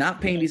 You're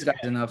not paying these guys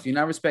enough. You're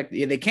not respecting.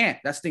 Yeah, they can't.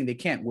 That's the thing. They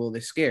can't. Well,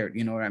 they're scared.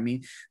 You know what I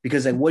mean?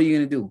 Because like, what are you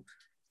gonna do?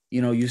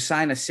 You know, you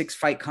sign a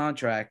 6-fight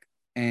contract,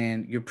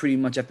 and you're pretty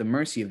much at the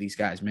mercy of these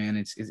guys, man.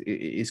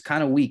 It's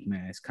kind of weak,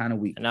 man. It's kind of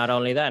weak. Not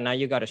only that, now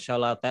you got to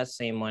shell out that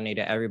same money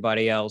to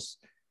everybody else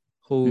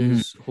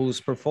who's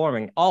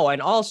performing. Oh,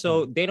 and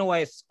also Dana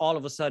White's all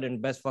of a sudden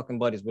best fucking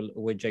buddies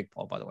with Jake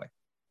Paul, by the way.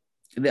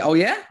 Oh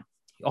yeah?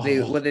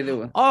 What they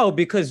doing? Oh,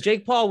 because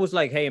Jake Paul was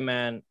like, hey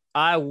man,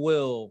 I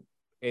will,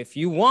 if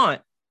you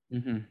want,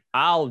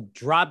 I'll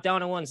drop down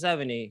to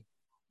 170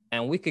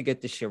 and we could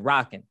get this shit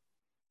rocking.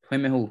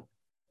 Him and who?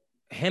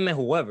 Him and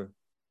whoever.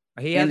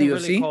 He hasn't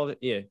really called it.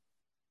 Yeah.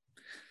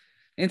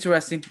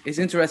 Interesting. It's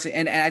interesting.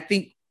 And I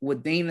think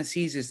what Dana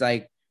sees is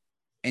like,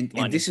 and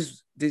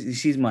this he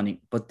sees money,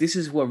 but this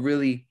is what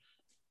really,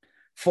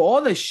 for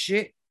all the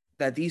shit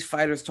that these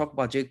fighters talk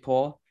about Jake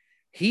Paul,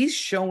 he's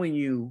showing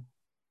you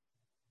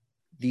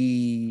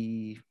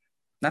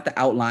not the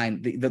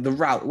outline, the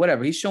route,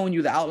 whatever. He's showing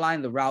you the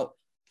outline, the route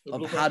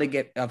of how to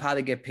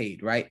get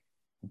paid, right?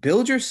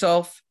 Build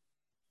yourself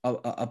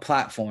a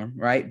platform,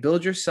 right?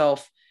 Build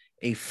yourself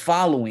a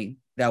following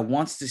that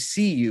wants to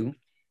see you,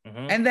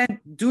 and then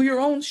do your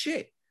own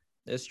shit.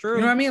 That's true.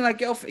 You know what I mean? Like,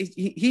 yo,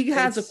 he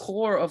has a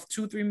core of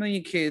 2-3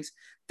 million kids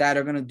that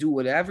are gonna do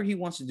whatever he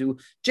wants to do.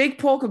 Jake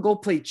Paul could go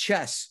play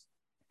chess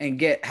and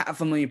get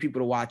 500,000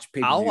 people to watch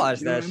pay-per-view. I'll watch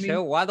that shit. I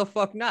mean? Why the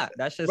fuck not?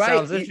 That shit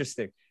sounds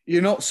interesting.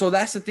 You know, so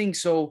that's the thing.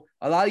 So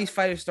a lot of these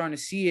fighters starting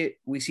to see it.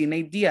 We see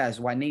Nate Diaz.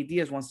 Why Nate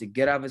Diaz wants to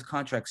get out of his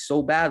contract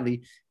so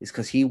badly is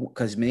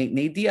because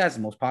Nate Diaz,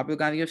 the most popular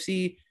guy in the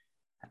UFC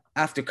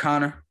after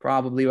Conor,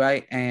 probably,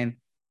 right? And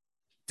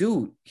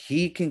dude,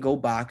 he can go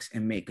box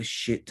and make a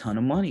shit ton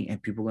of money,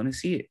 and people are gonna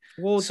see it.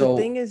 Well, the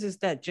thing is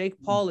that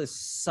Jake Paul is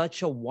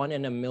such a 1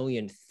 in a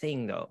million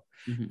thing, though.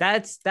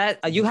 That's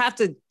you have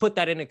to put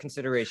that into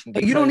consideration.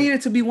 But you don't need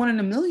it to be 1 in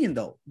a million,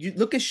 though. You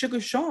look at Sugar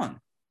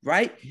Sean,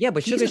 right? Yeah,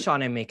 but Sugar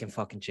Sean ain't making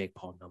fucking Jake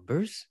Paul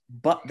numbers.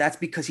 But that's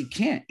because he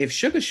can't. If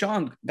Sugar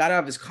Sean got out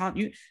of his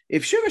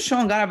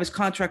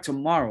contract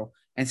tomorrow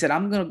and said,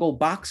 "I'm gonna go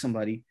box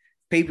somebody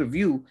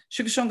pay-per-view,"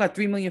 Sugar Sean got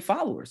 3 million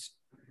followers.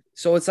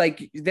 So it's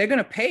like they're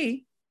gonna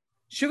pay.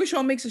 Sugar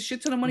Sean makes a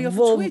shit ton of money off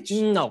of Twitch.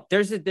 No,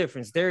 there's a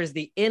difference. There is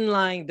the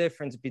inline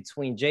difference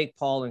between Jake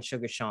Paul and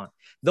Sugar Sean.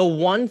 The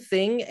one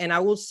thing, and I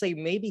will say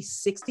maybe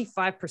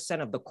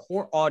 65% of the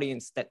core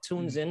audience that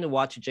tunes in to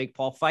watch a Jake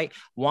Paul fight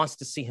wants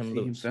to see him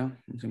lose.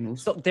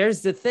 So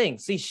there's the thing.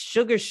 See,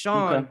 Sugar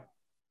Sean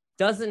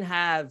doesn't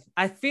have.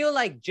 I feel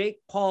like Jake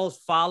Paul's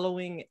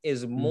following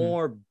is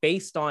more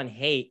based on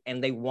hate,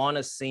 and they want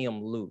to see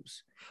him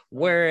lose.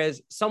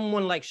 Whereas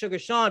someone like Sugar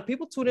Sean,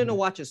 people tune in to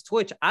watch his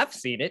Twitch. I've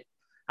seen it.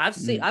 I've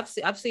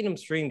seen him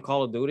stream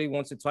Call of Duty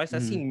once or twice.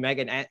 I've seen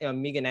Megan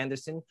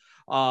Anderson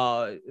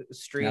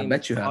stream. I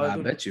bet you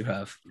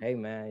have. Hey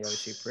man, yo,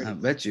 she pretty. I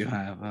bet you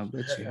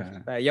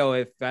have. Yo,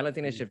 if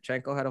Valentina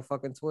Shevchenko had a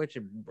fucking Twitch,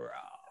 bro.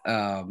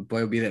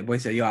 Boy would be that. Boy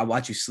said, "Yo, I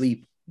watch you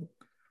sleep."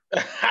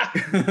 Come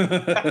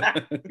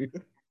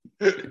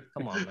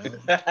on, man.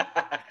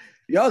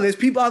 Yo, there's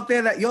people out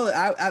there that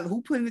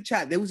who put in the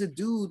chat? There was a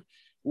dude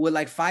with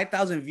like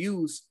 5,000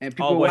 views, and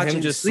people were watching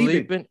him just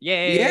sleeping.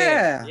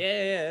 Yeah.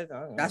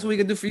 That's what we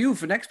can do for you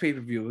for next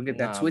pay-per-view. We get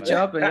that Twitch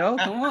up, and yo,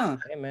 come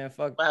on. Hey man,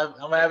 fuck. I'm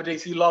gonna have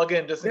JC log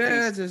in just in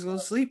case. Just go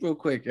sleep real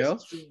quick, yo.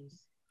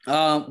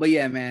 But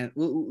yeah, man,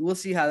 we'll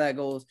see how that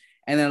goes.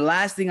 And then the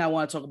last thing I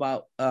want to talk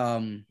about,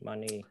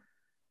 money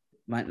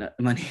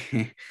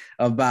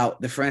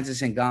about the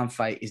Francis and Gane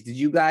fight is, did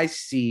you guys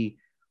see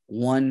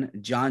one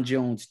John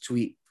Jones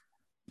tweet?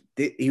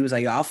 He was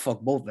like, "I'll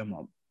fuck both of them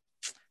up."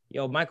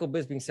 Yo, Michael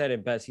Bisping said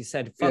it best. He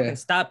said, "Fucking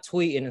stop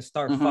tweeting and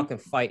start fucking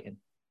fighting."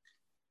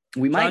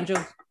 We might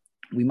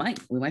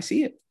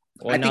see it.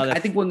 I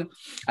think we're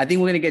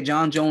gonna get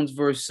John Jones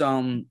versus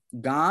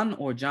Gane,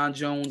 or John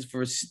Jones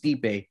versus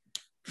Stipe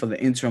for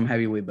the interim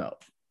heavyweight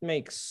belt.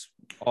 Makes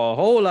a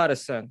whole lot of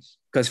sense.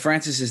 Because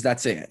Francis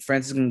that's it.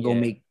 Francis is gonna go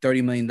make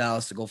 $30 million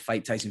to go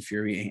fight Tyson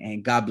Fury,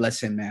 and God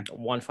bless him, man.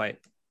 One fight.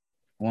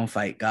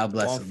 God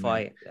bless him. One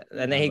fight.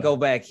 And then he go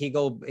back. He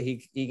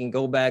can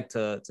go back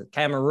to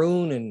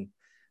Cameroon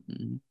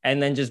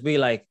and then just be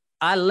like,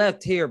 "I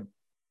left here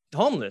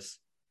homeless.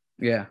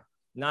 Yeah.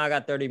 Now I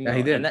got 30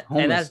 million." Yeah,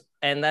 he did.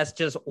 And that's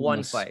just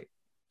one fight.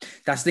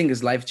 That thing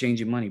is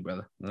life-changing money,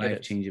 brother.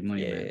 Life-changing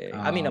money. Yeah.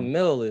 I mean, $1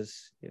 million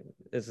is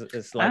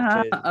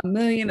life-changing. $1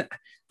 million.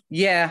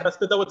 Yeah. That's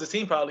split up with the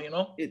team, probably, you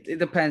know? It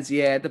depends.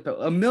 Yeah, it depends.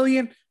 $1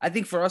 million, I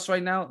think for us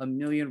right now, $1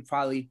 million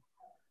probably.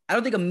 I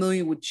don't think a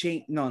million would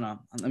change. No.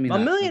 I mean, a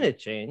million would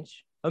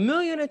change. A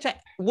million would change.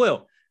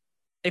 Will,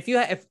 if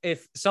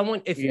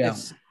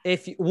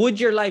would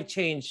your life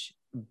change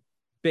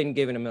been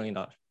given $1 million?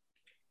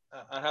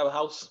 I have a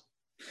house.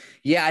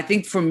 Yeah, I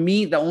think for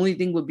me, the only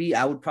thing would be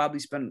I would probably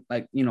spend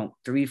like, you know,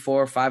 300,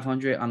 400,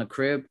 500 on a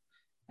crib,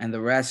 and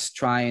the rest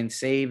try and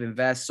save,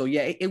 invest. So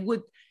yeah, it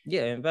would.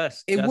 Yeah,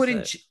 invest. It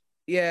wouldn't.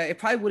 Yeah, it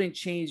probably wouldn't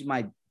change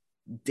my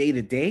day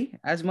to day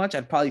as much.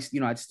 I'd probably,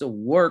 you know, I'd still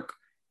work,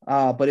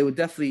 but it would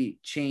definitely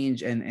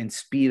change and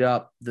speed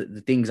up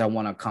the things I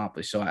want to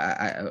accomplish. So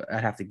I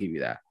have to give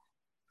you that.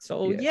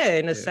 So yeah,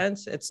 in a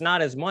sense, it's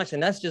not as much,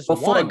 and that's just. But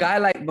for a guy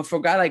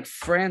like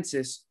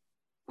Francis,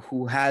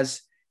 who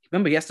has,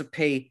 remember, he has to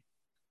pay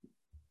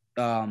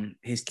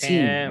his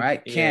team,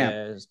 right?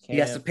 Cam. He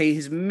has to pay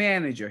his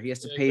manager. He has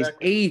to pay his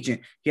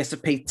agent. He has to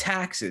pay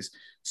taxes.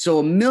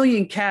 So $1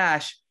 million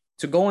cash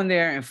to go in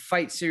there and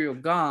fight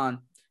Ciryl Gane,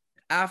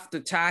 after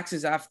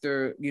taxes,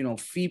 after, you know,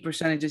 fee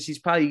percentages, he's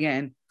probably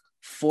getting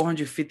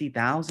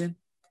 450,000.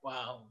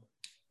 Wow.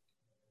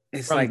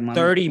 It's from like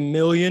 30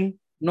 million.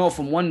 No,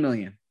 from 1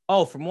 million.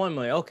 Oh, from 1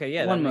 million. Okay,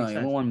 yeah, 1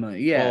 million. 1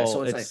 million. Yeah.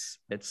 So it's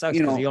like, it sucks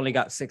because he only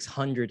got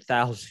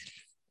 600,000.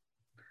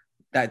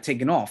 That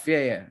taken off.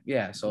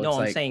 Yeah. So no, it's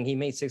I'm like, saying he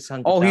made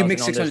 600,000. Oh, he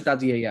makes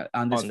 600,000. Yeah.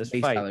 On this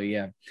base fight.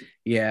 salary.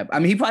 Yeah. I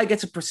mean, he probably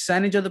gets a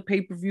percentage of the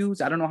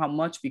pay-per-views. I don't know how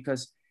much,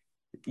 because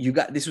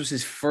this was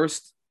his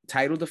first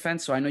title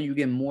defense. So I know you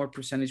get more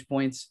percentage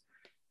points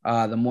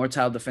the more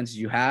title defenses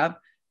you have.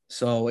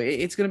 So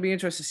it's going to be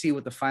interesting to see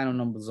what the final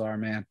numbers are,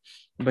 man.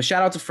 But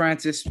shout out to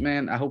Francis,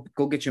 man. I hope,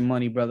 go get your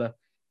money, brother.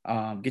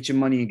 Get your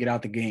money and get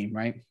out the game,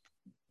 right?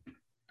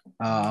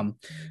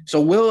 So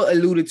Will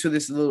alluded to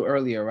this a little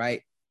earlier,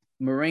 right?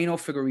 Moreno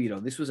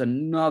Figueiredo. This was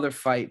another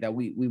fight that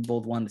we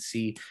both wanted to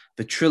see.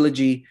 The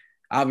trilogy.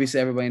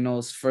 Obviously, everybody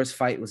knows first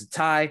fight was a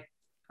tie,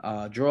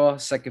 draw.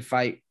 Second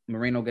fight,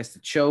 Moreno gets the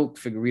choke.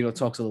 Figueiredo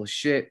talks a little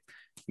shit,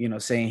 you know,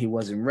 saying he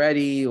wasn't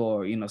ready,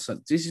 or, you know, so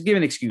this is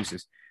giving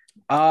excuses.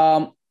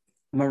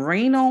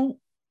 Moreno,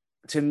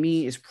 to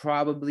me, is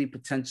probably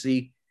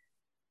potentially,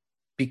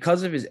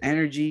 because of his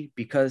energy,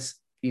 because,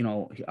 you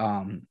know,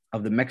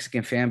 of the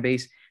Mexican fan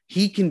base,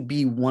 he can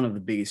be one of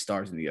the biggest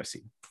stars in the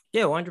UFC.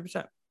 Yeah,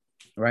 100%.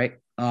 Right.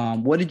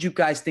 What did you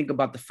guys think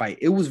about the fight?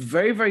 It was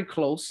very, very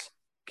close.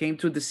 Came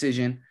to a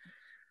decision.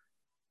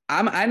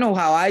 I know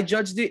how I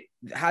judged it.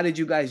 How did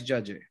you guys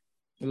judge it?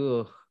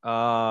 Ooh,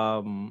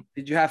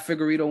 did you have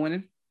Figueiredo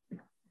winning?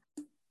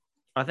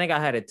 I think I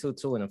had it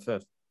 2-2 in the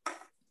fifth.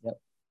 Yep.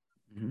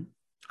 Mm-hmm.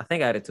 I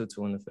think I had it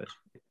 2-2 in the fifth.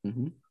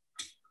 Mm-hmm.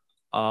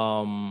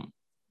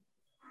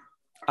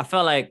 I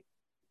felt like,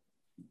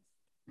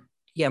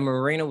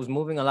 Moreno was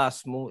moving a lot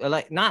smooth,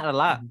 like not a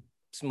lot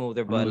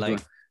smoother, but like.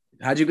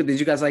 Did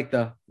you guys like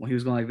when he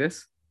was going like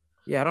this?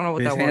 Yeah, I don't know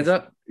what his that was. Hands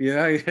up?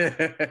 Yeah. It's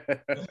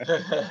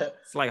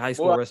like high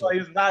school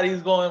wrestling.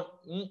 He's going.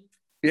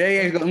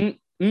 Yeah, he's going.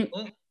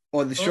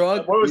 Or the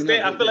shrug. I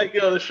feel like,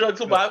 the shrug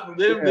too, but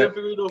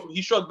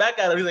he shrugged back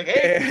at him. He's like,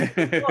 hey.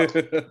 It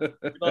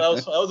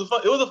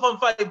was a fun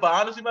fight, but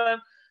honestly, man,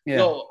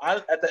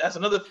 that's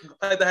another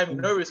fight that had me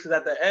nervous, because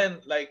at the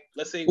end, like,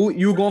 let's say.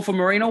 You were going for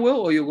Moreno, Will,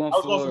 or you were going I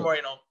was going for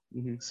Moreno.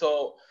 Mm-hmm.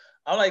 So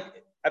I'm like,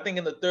 I think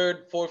in the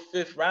third, fourth,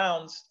 fifth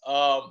rounds,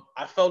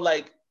 I felt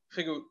like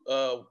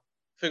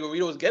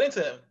Figueiredo was getting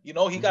to him. You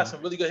know, he got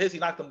some really good hits. He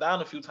knocked him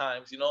down a few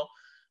times, you know.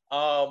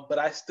 But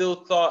I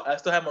still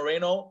had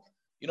Moreno,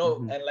 you know,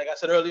 and like I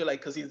said earlier, like,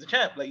 because he's the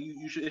champ, like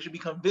it should be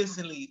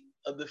convincingly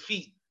a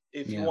defeat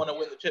if you want to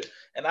win the chip.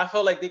 And I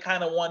felt like they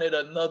kind of wanted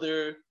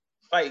another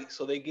fight,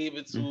 so they gave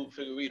it to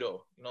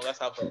Figueiredo. You know, that's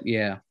how I felt.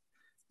 Yeah.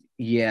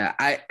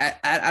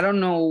 I don't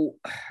know.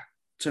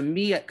 To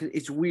me,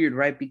 it's weird,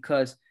 right?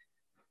 Because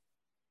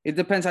it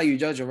depends how you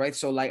judge it, right?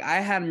 So, like, I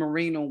had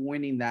Moreno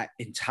winning that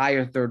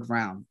entire third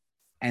round.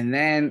 And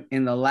then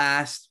in the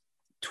last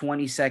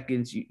 20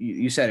 seconds,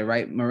 you said it,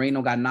 right?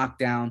 Moreno got knocked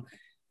down,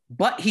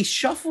 but he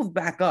shuffled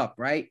back up,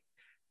 right?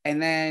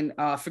 And then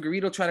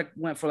Figueiredo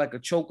went for like a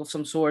choke of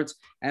some sorts,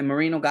 and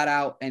Moreno got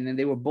out, and then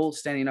they were both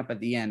standing up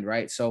at the end,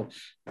 right? So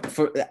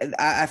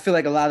I feel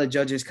like a lot of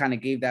judges kind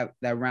of gave that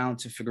round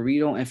to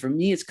Figueiredo. And for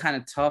me, it's kind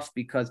of tough,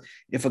 because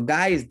if a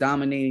guy is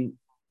dominating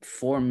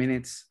 4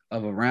 minutes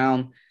of a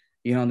round,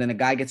 you know, and then a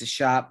guy gets a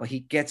shot, but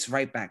he gets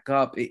right back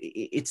up.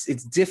 It's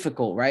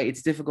difficult, right?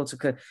 It's difficult to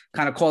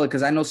kind of call it,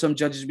 because I know some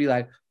judges be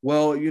like,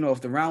 well, you know,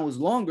 if the round was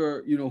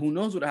longer, you know, who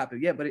knows what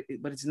happened? Yeah, but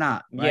it's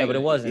not. Right? Yeah, but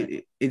it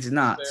wasn't. It's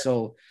not.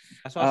 So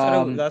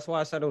that's why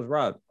I said it was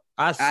robbed.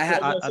 I was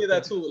gonna say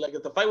that too. Like,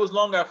 if the fight was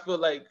longer, I feel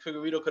like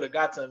Figueiredo could have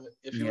got to him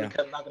if he would have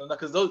kept knocking him down.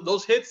 Because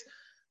those hits,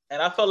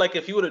 and I felt like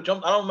if he would have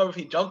jumped, I don't remember if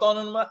he jumped on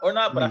him or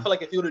not, but I feel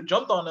like if he would have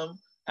jumped on him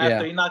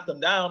after he knocked him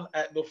down,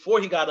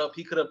 before he got up,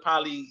 he could have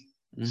probably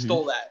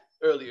stole that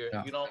earlier,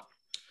 you know?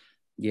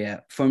 Yeah.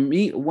 For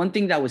me, one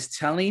thing that was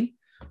telling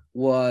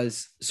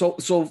was, so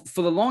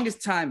for the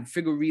longest time,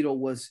 Figueiredo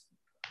was,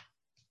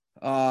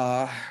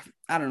 I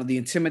don't know, the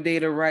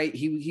intimidator, right?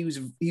 He was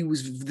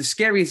the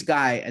scariest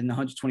guy in the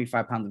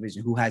 125-pound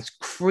division, who has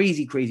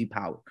crazy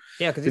power.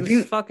 Yeah, because he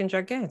was fucking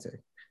gigantic.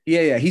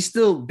 Yeah. He's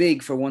still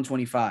big for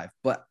 125.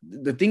 But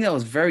the thing that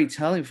was very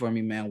telling for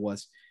me, man,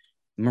 was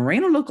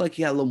Moreno looked like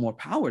he had a little more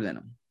power than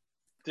him.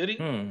 Did he?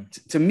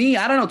 To me,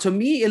 I don't know. To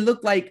me, it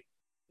looked like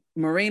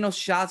Moreno's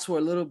shots were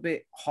a little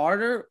bit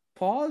harder,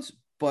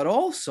 but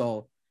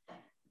also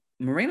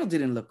Moreno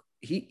didn't look.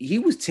 He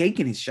was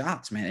taking his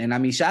shots, man. And I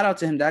mean, shout out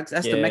to him. That's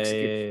the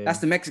Mexican. Yeah. That's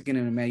the Mexican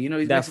in him, man. You know,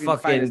 these Mexican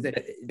fighters,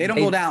 they don't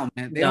go down,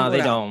 man. They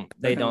don't.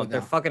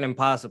 They're fucking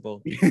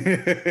impossible.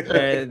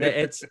 And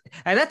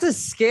that's a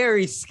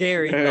scary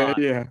thought.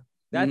 Yeah.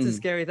 That's a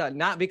scary thought.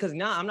 Not because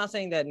now I'm not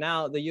saying that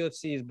now the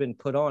UFC has been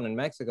put on in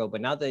Mexico,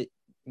 but now that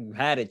you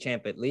had a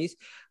champ at least,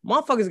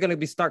 motherfuckers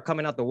gonna start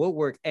coming out the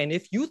woodwork. And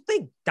if you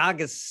think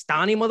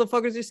Dagestani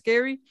motherfuckers are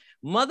scary,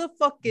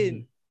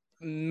 motherfucking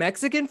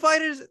Mexican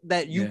fighters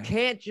that you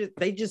can't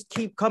they just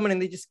keep coming and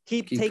they just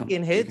keep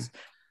taking hits,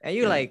 and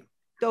you're like,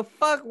 the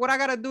fuck, what I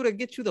gotta do to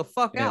get you the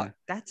fuck out?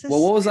 That's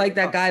what was like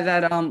that guy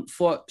that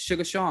fought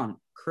Sugar Sean,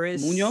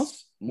 Chris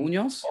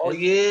Munoz. Oh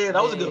yeah,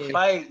 that was a good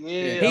fight.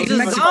 Yeah, he's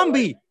a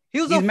zombie.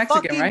 He's a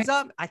Mexican, fucking right?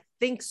 Zombie. I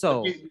think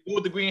so.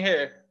 With the green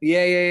hair.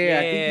 Yeah.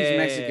 I think he's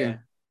Mexican.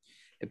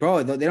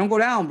 Bro, they don't go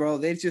down, bro.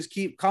 They just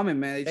keep coming,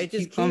 man. They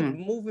just keep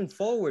moving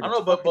forward. I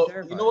don't know,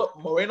 but you know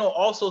what? Moreno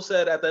also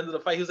said at the end of the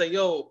fight, he was like,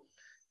 yo,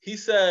 he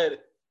said,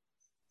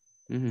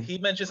 he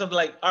mentioned something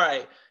like, all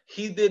right,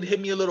 he did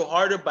hit me a little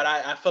harder, but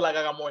I feel like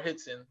I got more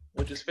hits in,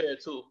 which is fair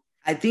too.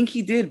 I think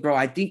he did, bro.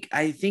 I think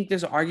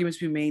there's arguments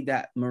to be made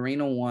that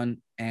Moreno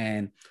won,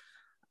 and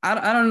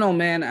I don't know,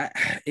 man.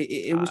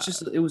 It was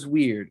just it was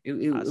weird.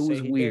 It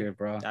was weird,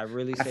 bro. I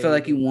feel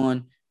like he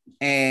won.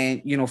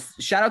 And, you know,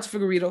 shout out to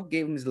Figueiredo,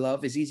 gave him his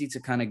love. It's easy to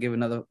kind of give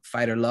another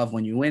fighter love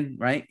when you win,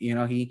 right? You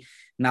know, he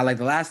not like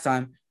the last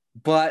time.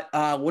 But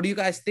what do you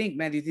guys think,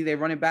 man? Do you think they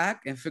run it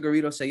back and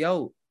Figueiredo say,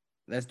 yo,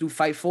 let's do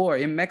fight 4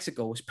 in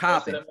Mexico? It's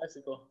popping.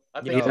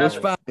 I think it's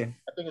popping.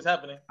 I think it's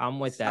happening. I'm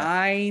with that.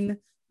 Sign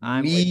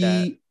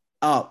me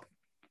up.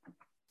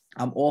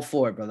 I'm all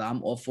for it, brother.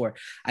 I'm all for it.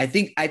 I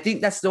think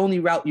that's the only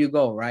route you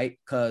go, right?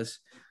 Because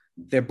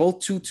they're both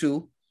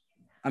 2-2.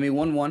 I mean,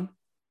 1-1.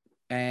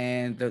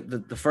 And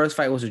the first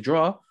fight was a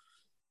draw.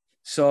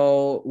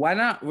 So why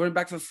not run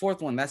back to the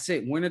fourth one? That's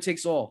it. Winner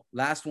takes all.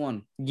 Last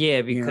one.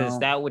 Yeah, because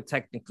that would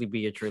technically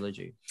be a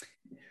trilogy.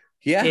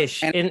 Yeah.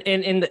 Ish. And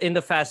in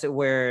the facet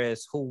where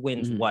is who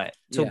wins what?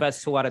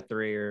 Best 2 out of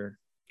 3 or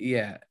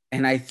yeah.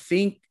 And I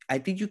think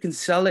you can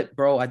sell it,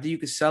 bro. I think you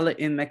can sell it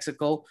in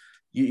Mexico.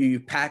 You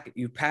pack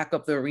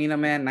up the arena,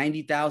 man,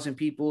 90,000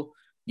 people,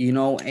 you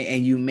know,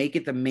 and you make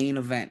it the main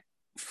event.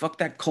 Fuck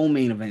that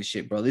co-main event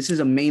shit, bro. This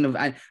is a main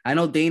event. I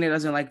know Dana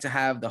doesn't like to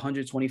have the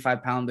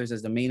 125 pounders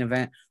as the main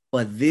event,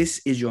 but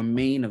this is your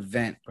main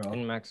event, bro.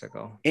 In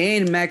Mexico.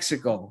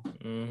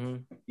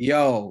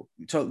 Yo,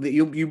 so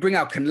you bring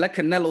out let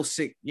Canelo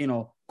sit, you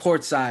know,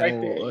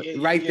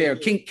 courtside right there.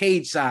 King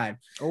Cage side.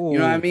 Ooh. You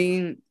know what I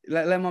mean?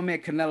 Let my man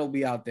Canelo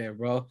be out there,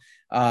 bro.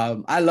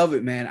 I love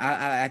it, man.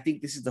 I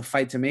think this is the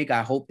fight to make.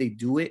 I hope they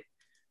do it.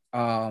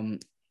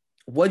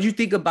 What do you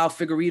think about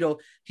Figueiredo?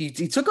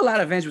 He took a lot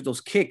of advantage with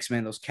those kicks,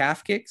 man. Those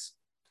calf kicks,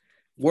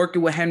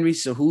 working with Henry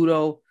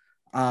Cejudo,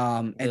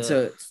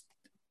 it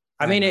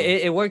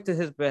worked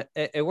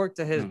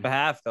to his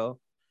behalf, though.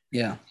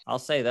 Yeah, I'll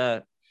say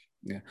that.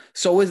 Yeah.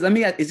 So is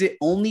it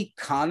only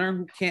Conor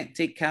who can't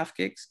take calf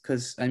kicks?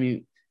 Because I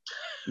mean,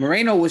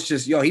 Moreno was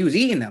just he was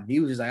eating them. He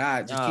was just like, all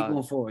right, just keep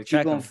going forward,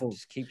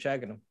 just keep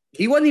checking them.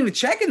 He wasn't even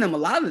checking them a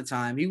lot of the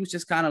time. He was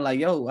just kind of like,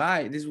 yo, all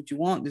right, this is what you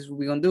want. This is what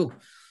we're gonna do.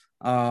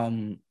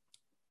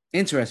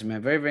 Interesting,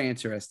 man. Very, very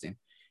interesting.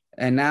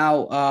 And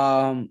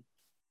now,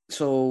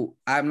 so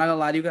I'm not gonna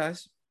lie to you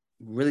guys.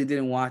 Really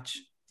didn't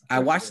watch. I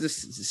watched the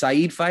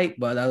Saeed fight,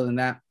 but other than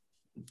that,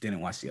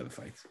 didn't watch the other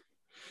fights.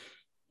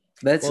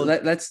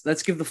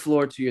 Let's give the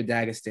floor to your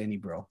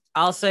Dagestani bro.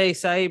 I'll say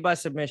Saeed by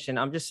submission.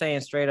 I'm just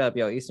saying straight up,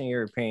 yo, Eastern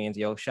Europeans,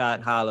 yo,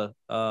 shot holla,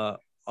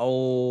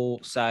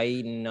 old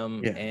Saeed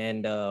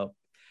and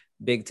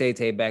Big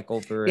Tay back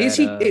over. Is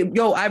he?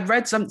 I've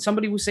read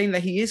somebody was saying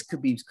that he is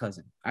Khabib's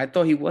cousin. I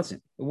thought he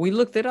wasn't. We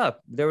looked it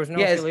up. There was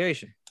no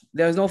affiliation.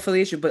 There was no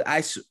affiliation, but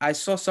I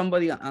saw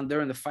somebody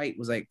during the fight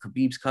was like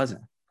Khabib's cousin.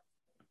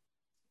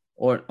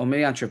 Or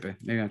maybe I'm tripping.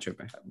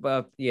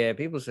 But yeah,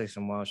 people say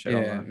some wild shit.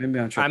 Yeah, maybe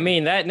I'm tripping. I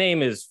mean, that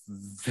name is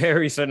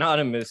very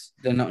synonymous.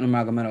 The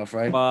Nurmagomedov,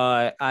 right?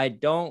 But I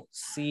don't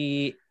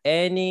see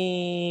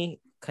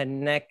any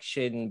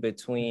connection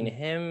between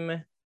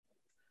him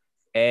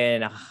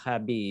and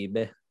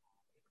Khabib.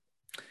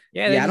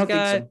 Yeah, I don't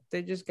think so.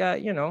 They just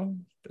got, you know,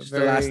 the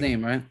last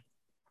name, right?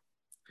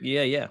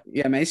 Yeah,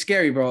 man, it's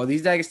scary, bro.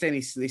 These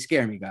Dagestanis, they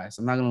scare me, guys.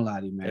 I'm not gonna lie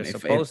to you, man. They're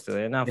supposed to.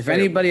 They're not. If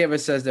anybody ever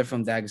says they're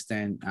from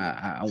Dagestan,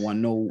 I want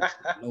no.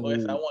 I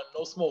want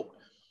no smoke.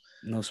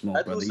 No smoke,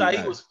 that dude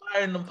Saeed was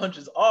firing them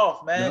punches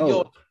off, man. No.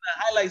 Yo, the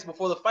highlights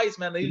before the fights,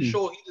 man. They just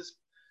show he just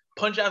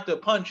punch after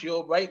punch,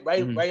 yo, right.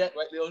 You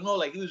know,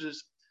 like he was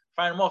just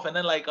firing them off, and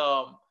then like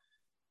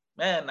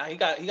man,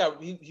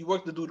 he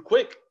worked the dude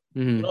quick.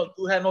 You know,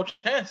 dude had no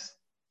chance.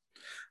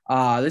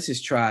 This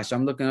is trash.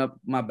 I'm looking up.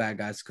 My bad,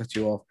 guys. Cut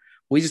you off.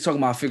 We just talking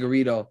about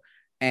Figueiredo,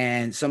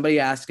 and somebody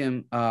asked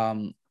him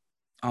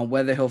on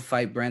whether he'll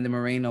fight Brandon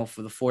Moreno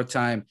for the 4th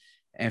time,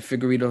 and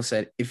Figueiredo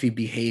said if he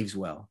behaves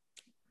well.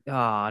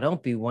 Ah,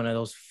 don't be one of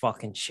those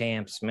fucking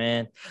champs,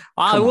 man.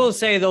 I will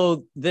say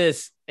though,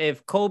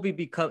 if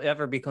Colby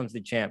ever becomes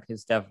the champ,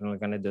 he's definitely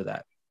gonna do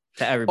that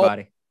to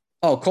everybody.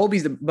 Oh,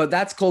 but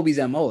that's Colby's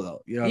MO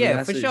though. You know,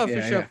 yeah, for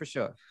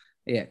sure.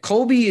 Yeah,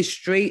 Colby is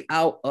straight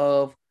out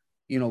of,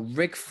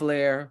 Ric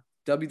Flair,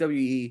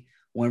 WWE.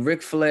 When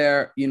Ric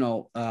Flair, it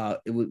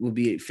would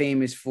be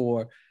famous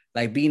for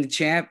like being the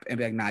champ and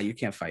be like, nah, you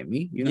can't fight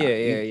me. You're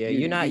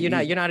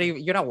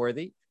not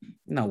worthy.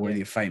 You're not worthy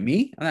to fight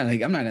me.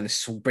 I'm not gonna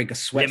break a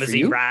sweat limousine for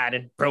you.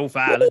 riding,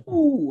 profiling.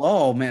 Ooh,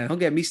 oh man, don't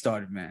get me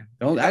started, man.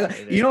 You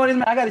know what it is,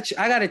 man?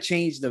 I gotta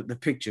change the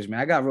pictures,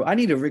 man. I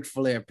need a Ric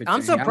Flair picture.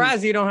 I'm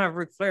surprised you don't have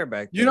Ric Flair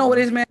back there. You know what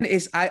it is, man?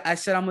 I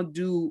said I'm gonna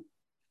do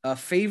a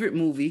favorite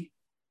movie.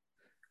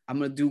 I'm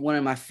gonna do one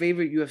of my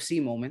favorite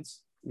UFC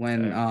moments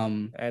when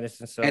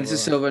Anderson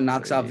Silva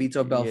knocks out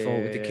Vitor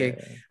Belfort with the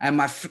kick, and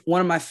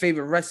one of my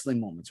favorite wrestling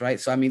moments, right?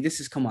 So I mean,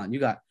 come on, you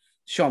got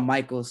Shawn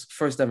Michaels,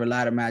 first ever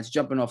ladder match,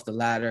 jumping off the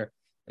ladder,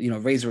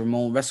 Razor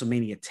Ramon,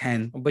 WrestleMania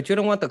 10. But you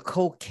don't want the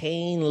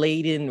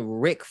cocaine-laden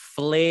Ric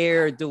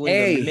Flair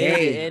doing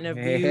the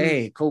interview.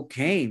 Hey,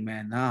 cocaine,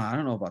 man. Nah, I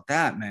don't know about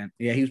that, man.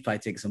 Yeah, he was probably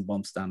taking some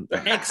bumps down.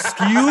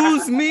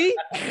 Excuse me?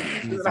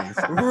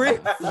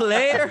 Ric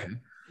Flair?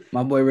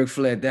 My boy Ric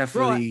Flair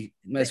definitely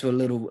messed with a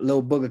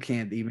little booger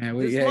candy, man.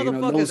 This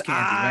motherfucker's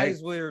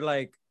eyes were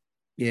like...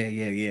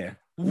 Yeah.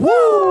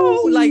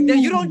 Woo! Like that,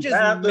 you don't just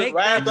make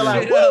that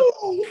shit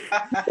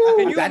up.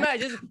 Can you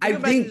imagine?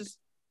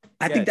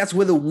 I think that's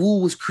where the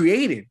woo was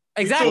created.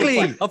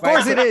 Exactly. Of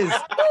course it is.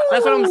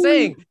 That's what I'm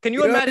saying. Can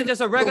you imagine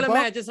just a regular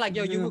man, just like,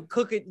 yo, you would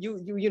cook it, you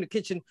in the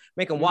kitchen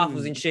making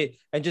waffles and shit,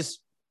 and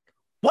just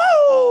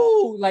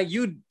whoa, like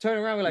you turn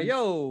around and be like,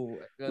 yo,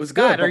 what's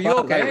good? Are you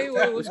okay?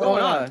 What's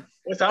going on?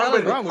 What's wrong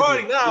with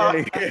you? Now?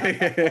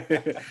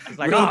 It's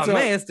like, oh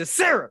man, it's the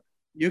syrup.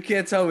 You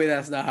can't tell me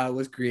that's not how it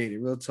was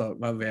created. Real talk,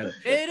 my man.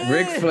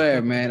 Ric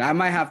Flair, man. I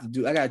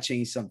gotta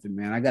change something,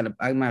 man.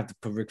 I might have to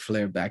put Ric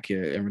Flair back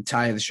here and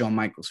retire the Shawn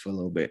Michaels for a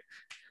little bit.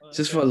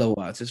 Just for a little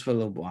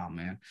while,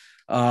 man.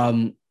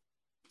 And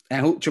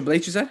who, Triple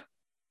H, you said?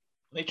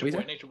 Nature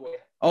Boy.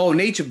 Oh,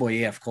 Nature Boy,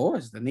 yeah, of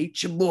course. The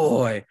Nature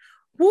Boy.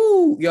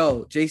 Woo!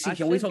 Yo, JC,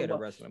 can we talk about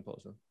a wrestling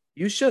poster?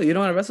 You should. You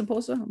don't want a wrestling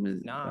poster?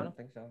 No, I don't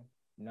think so.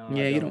 No.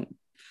 Yeah, you don't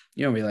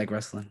really like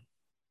wrestling.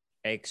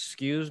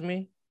 Excuse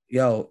me?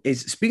 Yo,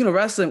 speaking of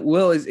wrestling,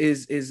 Will,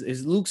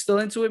 is Luke still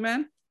into it,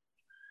 man?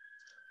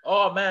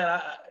 Oh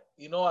man,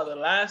 the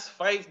last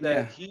fight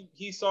that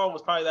he saw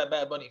was probably that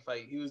Bad Bunny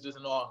fight. He was just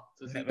in awe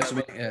to see Bad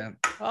Bunny. Yeah.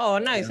 Oh,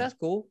 nice. Yeah. That's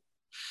cool.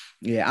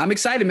 Yeah, I'm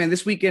excited, man.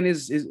 This weekend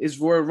is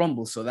Royal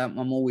Rumble, so that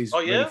I'm always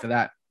ready for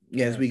that.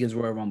 Yeah, this weekend's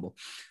Royal Rumble,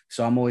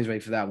 so I'm always ready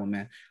for that one,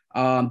 man.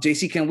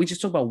 JC, can we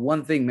just talk about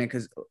one thing, man?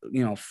 Because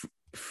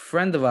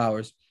friend of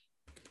ours,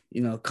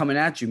 coming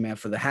at you, man,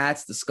 for the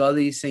hats, the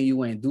Scully, saying you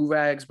wearing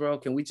do-rags, bro.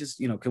 Can we just,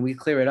 can we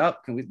clear it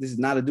up? This is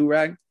not a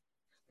do-rag?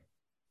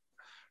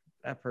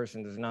 That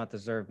person does not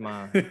deserve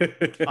my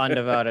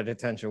undivided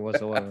attention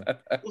whatsoever.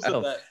 Get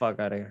the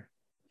fuck out of here.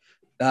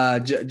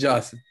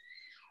 Justin.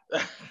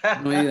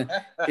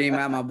 Came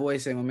out, my boy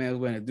saying my man was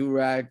wearing a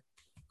do-rag.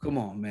 Come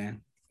on,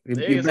 man.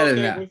 You're better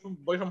than that.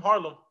 Boy from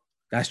Harlem.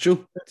 That's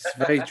true. It's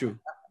very true.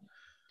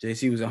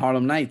 JC was in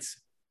Harlem Nights.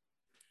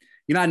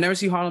 I never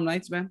see Harlem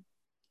Nights, man.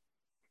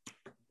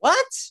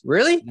 What?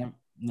 Really?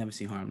 Never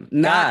seen Harlem.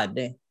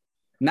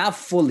 Not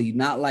fully,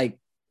 not like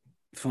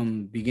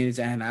from beginning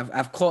to end.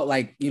 I've caught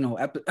like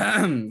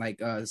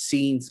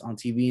scenes on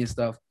TV and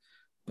stuff,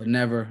 but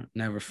never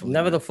fully.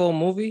 Never the full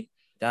movie.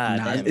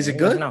 Is it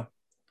good? No.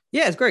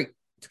 Yeah, it's great.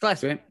 It's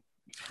classic.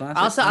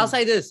 I'll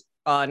say this.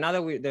 Now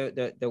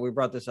that we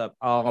brought this up,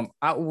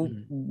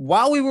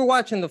 while we were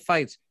watching the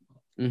fights,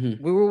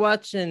 we were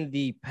watching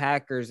the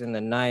Packers and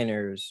the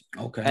Niners.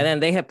 Okay. And then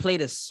they had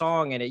played a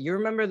song in it. You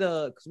remember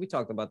because we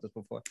talked about this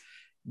before.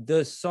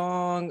 The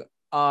song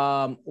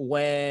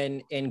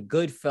when in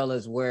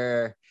Goodfellas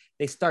where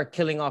they start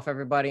killing off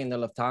everybody in the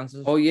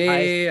Lufthansa. Oh,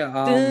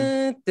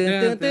 yeah.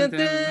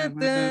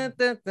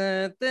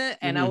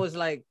 And I was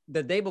like,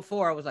 the day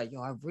before, I was like,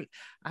 yo,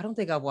 I don't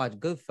think I've watched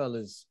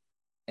Goodfellas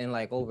in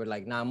like over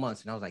like 9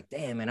 months, and I was like,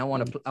 damn, man, I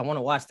want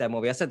to watch that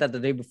movie. I said that the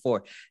day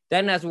before.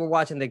 Then as we were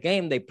watching the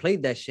game, they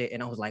played that shit,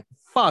 and I was like,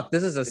 fuck,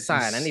 this is a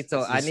sign. I need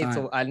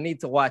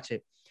to watch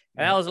it.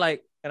 And I was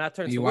like, and I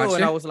turned to Will,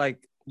 and I was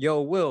like,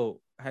 yo, Will,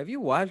 have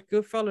you watched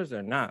Goodfellas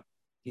or not?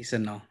 He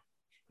said no.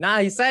 Nah,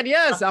 he said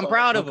yes. I'm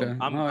proud of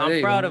him.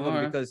 I'm proud of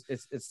him because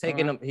it's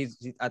taken him.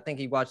 I think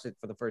he watched it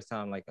for the first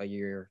time like a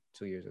year,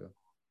 2 years ago.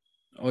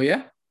 Oh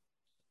yeah.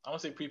 I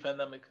want to say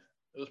pre-pandemic.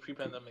 It was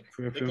pre-pandemic.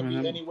 It could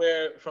be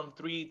anywhere from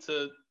 3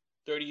 to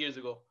 30 years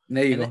ago.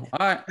 There you go. All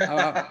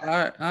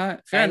right.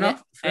 Fair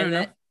enough.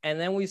 And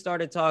then we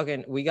started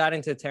talking. We got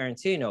into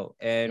Tarantino,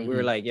 and we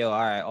were like, "Yo, all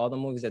right, all the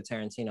movies that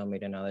Tarantino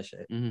made and all that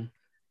shit."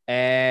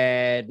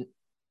 And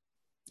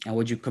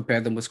would you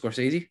compare them with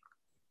Scorsese?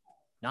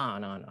 No.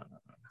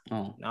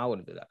 Oh, no, I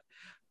wouldn't do that.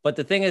 But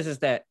the thing is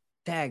that,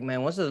 dag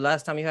man, when's the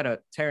last time you had a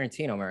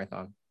Tarantino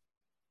marathon?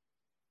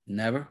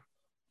 Never.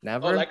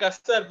 Oh, like I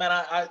said, man,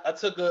 I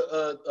took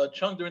a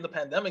chunk during the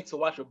pandemic to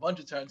watch a bunch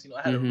of Tarantino.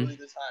 I had a really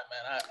good time,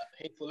 man.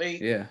 Hateful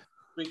Eight. Yeah.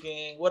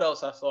 Freaking, what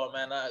else I saw,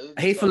 man?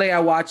 Hateful Eight I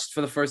watched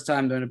for the first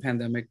time during the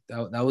pandemic.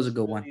 That was a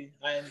good one.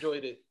 I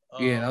enjoyed it.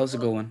 Yeah, that was a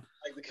good one.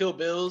 Like the Kill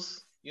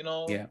Bills, you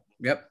know. Yeah.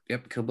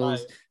 Yep. Kill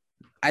Bills.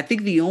 I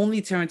think the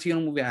only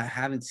Tarantino movie I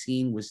haven't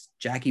seen was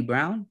Jackie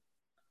Brown.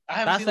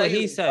 That's what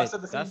he said.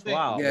 That's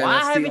wild. Yeah,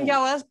 why haven't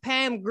y'all asked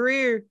Pam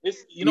Grier? It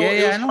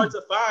was hard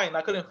to find.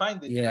 I couldn't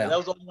find it. Yeah, that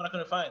was the only one I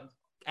couldn't find.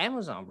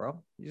 Amazon,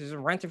 bro. You just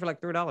rent it for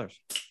like $3. No, I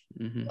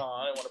didn't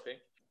want to pay.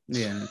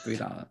 Yeah,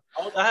 $3.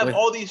 I have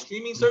all these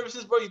streaming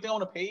services, bro. You think I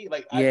want to pay?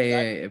 Like,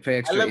 pay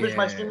extra. I leverage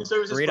my streaming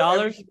services.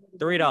 $3.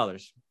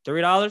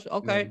 $3.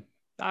 Okay.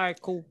 All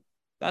right. Cool.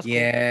 That's cool.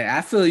 Yeah,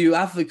 I feel you.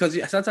 Because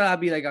sometimes I'll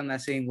be like on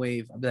that same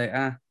wave. I'll be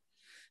like,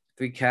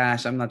 free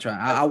cash. I'm not trying.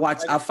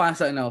 I'll find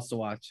something else to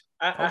watch.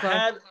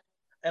 I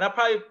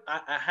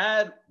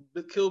had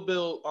the Kill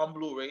Bill on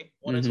Blu-ray.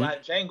 I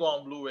had Django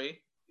on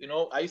Blu-ray. You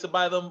know, I used to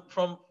buy them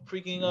from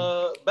freaking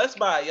Best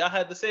Buy. Y'all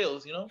had the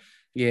sales, you know?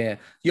 Yeah.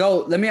 Yo,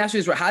 let me ask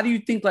you this. How do you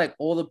think like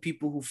all the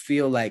people who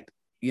feel like,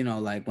 you know,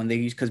 like when they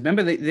use, because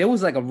remember there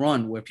was like a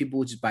run where people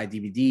would just buy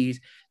DVDs,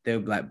 they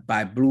would like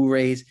buy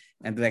Blu-rays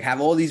and like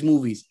have all these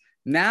movies.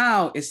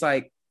 Now it's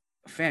like,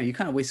 fam, you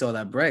kind of waste all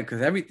that bread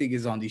because everything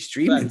is on these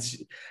streamings.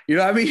 Right. You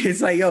know what I mean?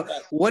 It's like, yo,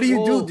 what do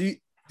you do?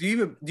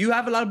 Do you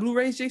have a lot of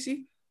Blu-rays,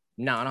 JC?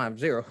 No, I don't have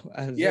zero.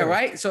 Yeah,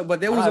 right. So, but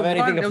there was a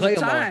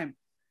time.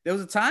 There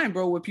was a time,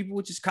 bro, where people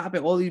would just copy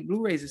all these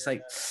Blu-rays. It's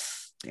like,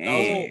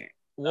 dang.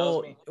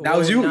 That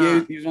was you.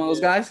 Nah. You was one of those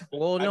guys.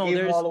 Well, no,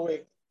 there's all the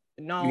way.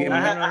 No,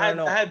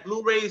 I had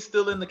Blu-rays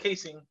still in the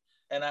casing,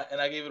 and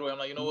I gave it away. I'm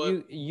like, you know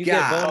what? You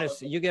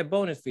get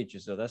bonus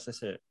features, so that's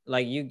it.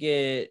 Like you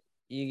get.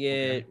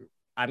 Okay.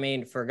 I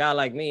mean, for a guy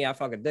like me, I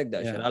fucking dig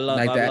that shit. I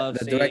love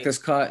the director's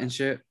cut and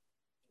shit.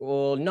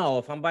 Well, no,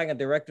 if I'm buying a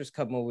director's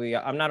cut movie,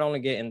 I'm not only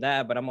getting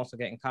that, but I'm also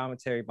getting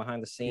commentary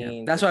behind the scenes.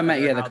 Yeah. That's what I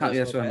meant. Yeah, that's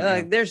what I meant.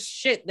 Like, there's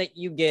shit that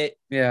you get.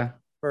 Yeah.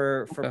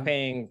 For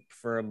paying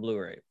for a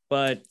Blu-ray,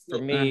 but for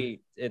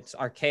me, it's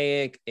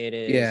archaic. It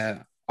is.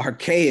 Yeah,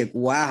 archaic.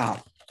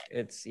 Wow.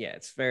 It's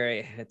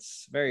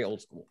very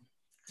old school.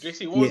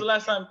 JC, when was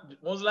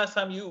the last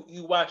time you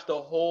watched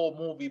the whole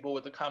movie but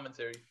with the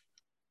commentary?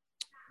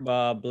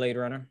 Blade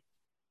Runner.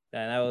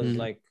 That was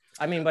like,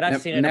 I mean, but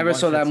I've seen it. Never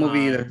saw that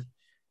movie either.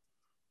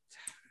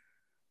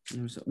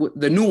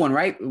 The new one,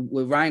 right?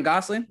 With Ryan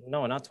Gosling?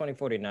 No, not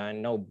 2049.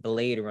 No,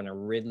 Blade Runner.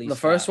 Ridley Scott. The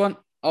first one?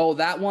 Oh,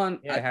 that one?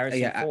 Yeah,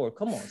 Harrison Ford.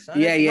 Come on, son.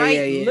 Yeah.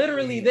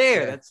 Literally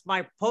there. That's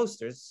my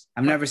posters.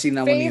 I've never seen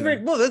that one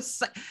either. Well,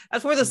 that's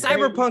where the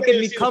cyberpunk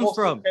in me comes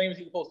from. Can't even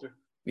see the poster.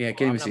 Yeah,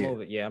 can't even see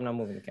it. Yeah, I'm not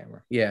moving the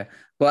camera. Yeah,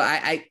 but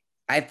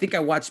I think I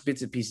watched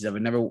bits and pieces of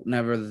it.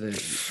 Never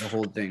the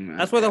whole thing. Man.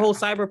 That's where the whole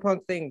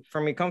cyberpunk thing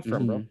for me comes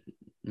from, bro.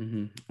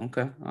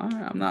 Okay, all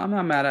right. I'm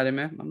not mad at it,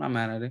 man. I'm not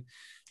mad at it.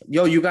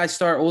 Yo, you guys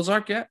start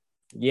Ozark yet?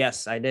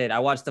 Yes, I did. I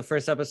watched the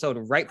first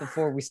episode right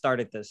before we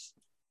started this.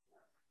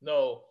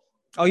 No.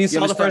 Oh, you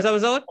saw the first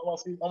episode?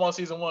 I'm on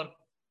season 1.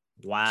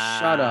 Wow.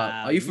 Shut up.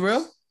 Are you for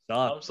real?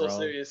 I'm so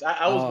serious.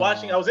 I was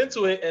watching. I was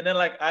into it, and then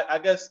like I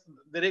guess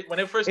when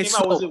it first came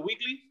out, was it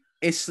weekly?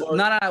 It's it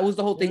was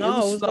the whole thing.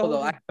 No, it was slow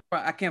though.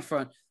 I can't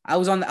front. I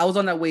was on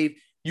that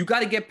wave. You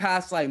got to get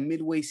past like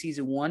midway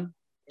season 1.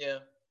 Yeah.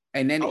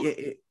 And then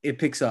it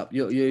picks up.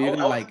 You're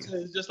gonna like it.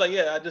 It's just like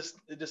it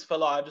just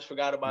fell off. I just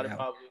forgot about it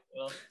probably.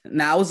 You know?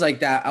 Nah, I was like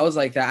that.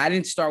 I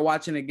didn't start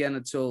watching again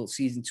until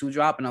season 2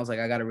 dropped, and I was like,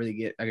 I gotta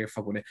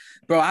fuck with it,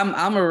 bro. I'm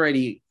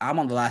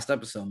on the last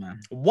episode, man.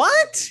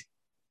 What?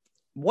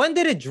 When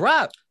did it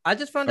drop? I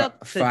just found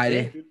out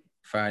Friday.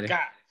 God.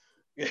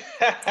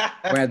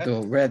 Red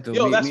through.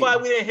 Yo, that's why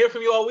we didn't hear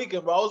from you all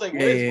weekend, bro. I was like,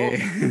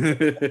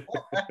 where's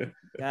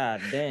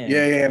God damn.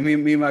 Yeah. Me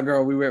and my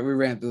girl, we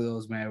ran through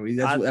those, man.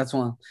 That's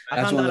one.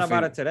 I found out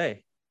about it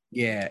today.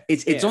 Yeah,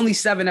 it's only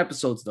 7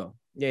 episodes though.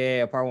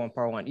 Yeah. Part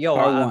one. Yo,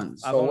 part 1.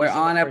 So we're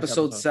on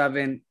episode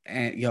 7,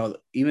 and yo,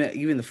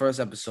 even the first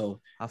episode.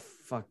 I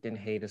fucking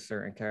hate a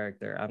certain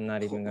character. I'm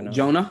not even gonna.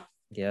 Jonah.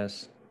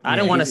 Yes. I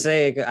didn't want to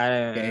say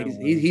it.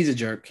 He's a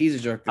jerk. He's a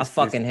jerk. I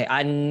fucking hate.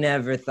 I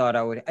never thought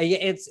I would.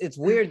 It's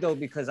weird though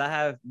because I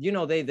have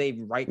they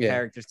write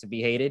characters to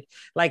be hated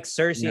like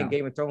Cersei in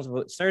Game of Thrones.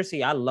 But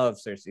Cersei, I love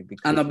Cersei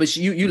because I know, but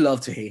you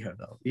love to hate her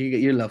though.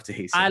 You love to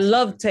hate Cersei. I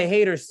love to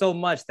hate her so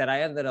much that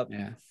I ended up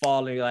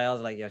falling. Like, I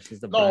was like, yeah,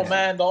 she's the best. No,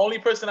 man, the only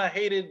person I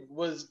hated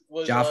was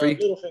Joffrey.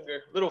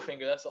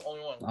 Littlefinger. That's the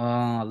only one.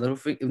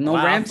 Littlefinger. No,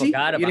 Ramsay. You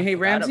didn't hate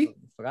Ramsay?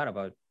 Forgot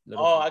about.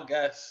 I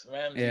guess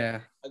Ramsay.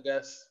 Yeah. I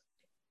guess.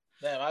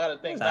 Damn, I gotta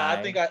think. Nah,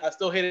 I think I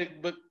still hate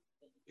it, but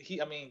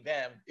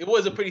damn, it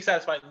was a pretty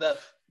satisfying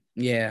death.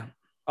 Yeah.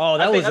 Oh,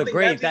 that was a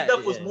great. That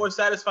death was more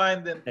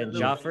satisfying than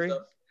Joffrey.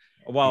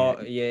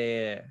 Well,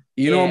 yeah.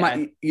 You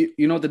know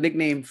you know the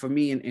nickname for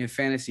me in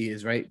fantasy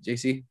is, right,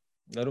 JC?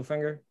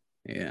 Littlefinger.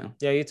 Yeah.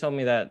 Yeah, you told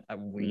me that a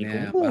week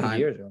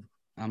years ago.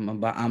 I'm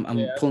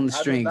pulling the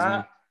strings.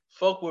 Man.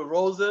 Fuck with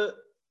Rosa.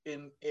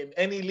 in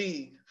any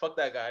league. Fuck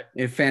that guy.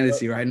 In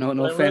fantasy, right?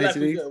 No fantasy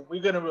league.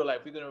 We're gonna real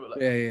life.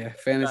 Yeah.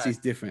 Fantasy's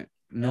different.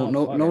 No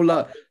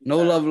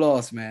love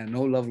lost, man.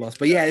 No love lost.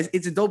 But yeah,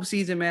 it's a dope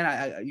season,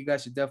 man. You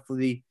guys should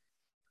definitely.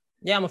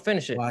 Yeah, I'm gonna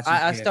finish it.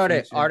 I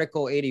started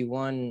Article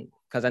 81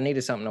 because I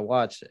needed something to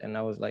watch, and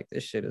I was like,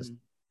 this shit is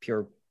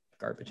pure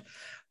garbage.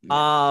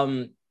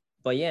 Yeah.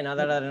 But yeah, now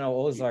that I know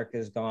Ozark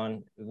is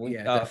gone,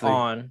 I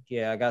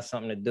got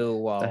something to do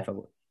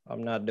while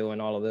I'm not doing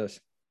all of this.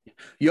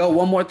 Yo,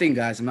 one more thing,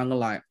 guys. I'm not gonna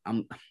lie.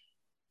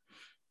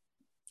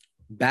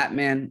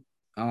 Batman.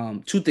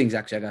 Two things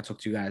actually. I gotta talk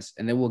to you guys,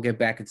 and then we'll get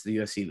back into the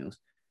UFC news.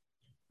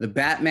 The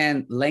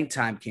Batman length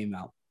time came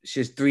out. It's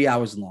just 3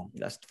 hours long.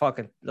 Let's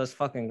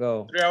fucking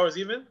go. 3 hours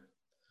even.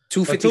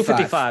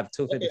 255.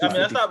 Okay, I mean,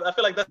 that's not. I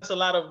feel like that's a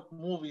lot of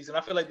movies, and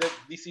I feel like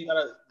DC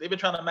they've been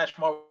trying to match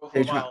Marvel for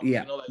a while.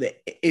 Yeah.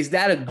 Is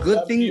that a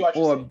good thing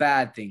or a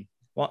bad thing?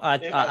 Well, I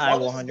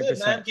 100%.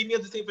 Man, keep me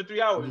at the same for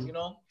 3 hours. You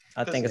know.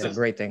 I think it's a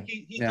great thing.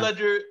 Heath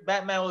Ledger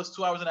Batman was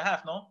 2 hours and a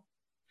half. No.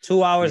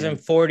 2 hours and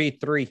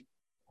 43.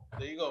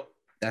 There you go.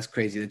 That's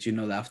crazy that you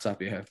know that off the top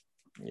of your head.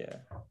 Yeah.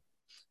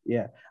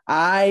 Yeah.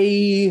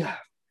 I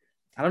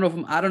don't know if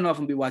I'm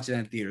gonna be watching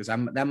that in theaters.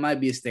 That might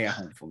be a stay at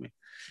home for me.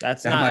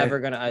 That's not ever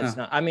gonna. It's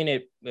not. I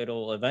mean,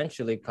 it'll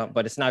eventually come,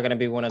 but it's not gonna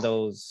be one of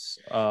those.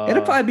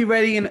 It'll probably be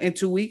ready in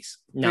 2 weeks,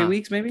 3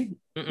 weeks, maybe.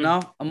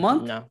 No, a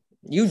month. No,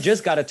 you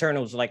just got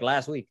Eternals like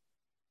last week.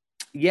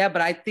 Yeah,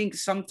 but I think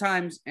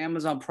sometimes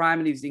Amazon Prime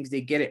and these things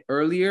they get it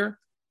earlier,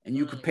 and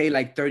you could pay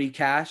like $30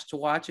 cash to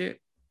watch it.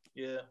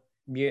 Yeah.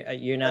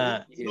 You're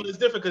not. It's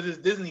different because it's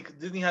Disney.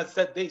 Disney has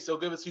set dates, so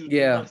give it to you.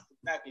 Yeah.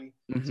 Exactly.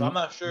 So I'm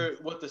not sure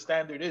what the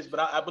standard is, but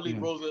I believe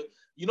Rosa.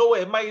 You know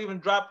what? It might even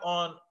drop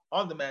on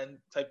demand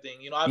type thing.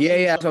 You know.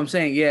 That's what I'm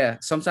saying. Yeah.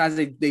 Sometimes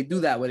they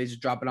do that where they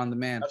just drop it on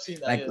demand. I've seen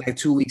that. Like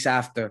 2 weeks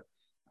after.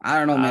 I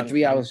don't know, man.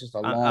 3 hours is just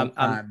a long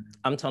time.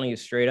 I'm telling you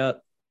straight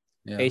up.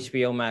 Yeah.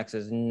 HBO Max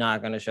is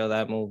not going to show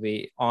that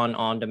movie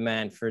on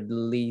demand for at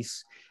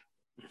least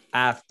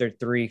after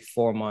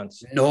 3-4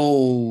 months.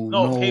 No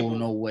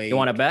way. You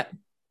want to bet?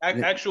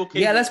 Actual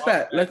cable. Yeah, let's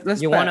bet.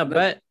 Let's you want to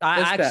bet?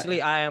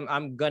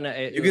 I'm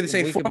gonna. You're gonna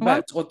say 4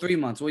 months or 3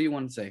 months? What do you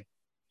want to say?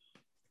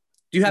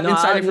 Do you have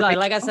inside information?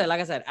 Like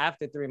I said,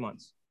 after 3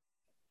 months.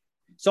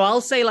 So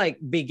I'll say like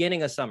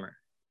beginning of summer.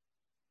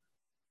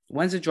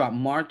 When's it drop?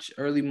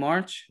 Early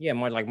March? Yeah,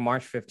 more like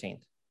March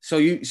 15th. So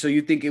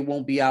you think it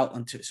won't be out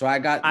until? So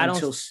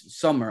until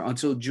summer,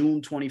 until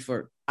June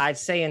 21st. I'd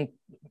say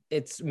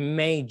it's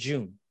May,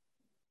 June.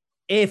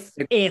 If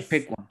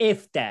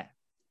that.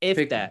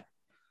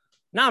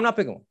 No, I'm not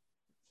picking one.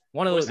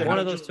 One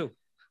of those two.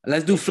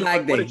 Let's do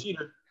Flag Day.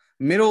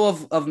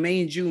 Middle of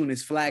May and June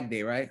is Flag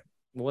Day, right?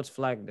 What's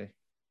Flag Day?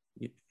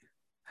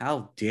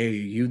 How dare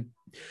you?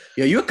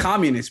 You're a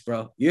communist,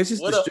 bro. You're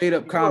just a straight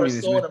up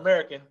communist. So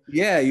American.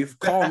 Yeah, you've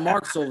Karl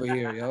Marx over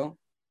here, yo.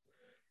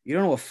 You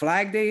don't know what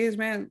Flag Day is,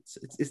 man?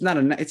 It's not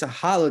it's a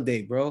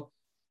holiday, bro,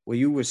 where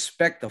you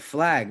respect the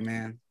flag,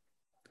 man.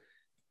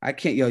 I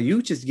can't,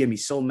 you just get me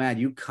so mad,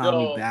 you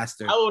commie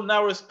bastard. I will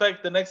not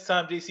respect the next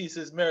time JC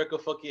says America,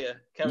 fuck yeah.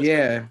 Can't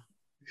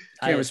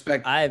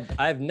respect.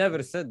 I've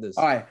never said this.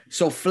 All right,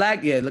 so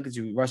flag, look at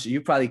you, Russia.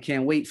 You probably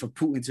can't wait for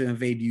Putin to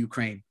invade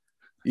Ukraine.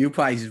 You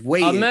probably just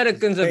wait.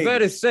 Americans are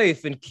very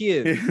safe in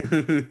Kiev.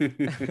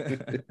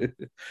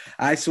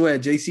 I swear,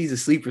 JC's a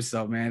sleeper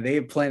cell, man. They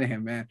ain't playing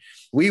him, man.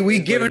 We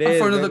giving up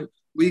for another.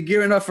 We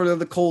gearing up for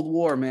another Cold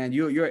War, man.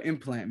 You're an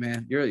implant,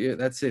 man. You're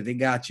that's it. They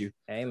got you.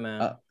 Hey,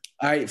 man.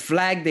 All right,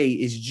 Flag Day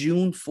is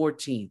June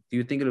 14th. Do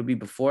you think it'll be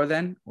before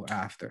then or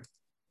after?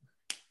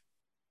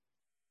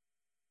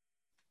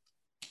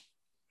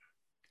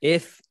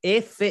 If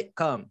it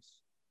comes,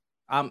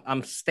 I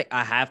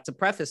have to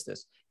preface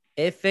this.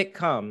 If it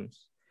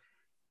comes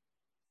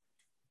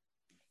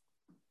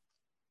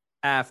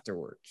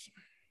afterwards.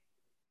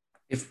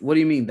 What do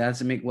you mean? That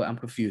doesn't make what I'm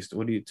confused.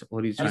 What do you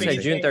I say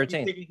June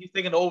 13th. He's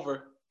taking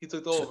over. He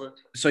took over.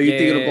 So you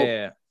think it'll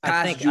go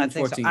past June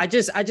 14th?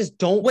 So. I just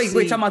don't wait,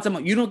 time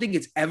out. You don't think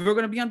it's ever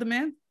gonna be on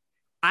demand?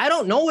 I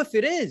don't know if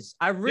it is.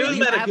 I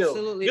really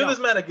absolutely give this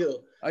man a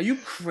gill. Are you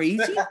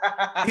crazy?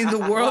 In the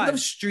world of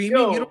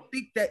streaming, you don't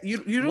think that you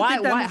don't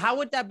think that how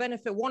would that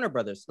benefit Warner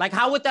Brothers? Like,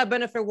 how would that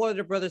benefit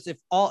Warner Brothers if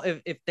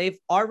they've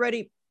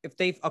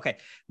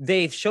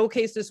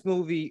showcased this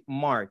movie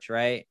March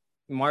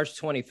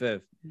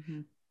 25th.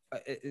 Mm-hmm.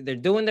 They're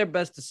doing their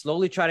best to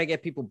slowly try to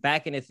get people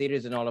back in the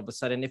theaters, and all of a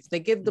sudden, if they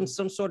give them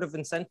some sort of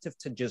incentive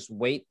to just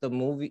wait the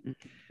movie,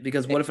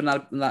 because what if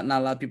not a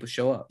lot of people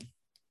show up?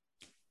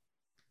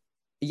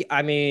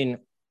 I mean,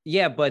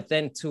 yeah, but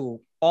then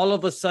to all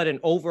of a sudden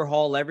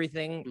overhaul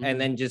everything and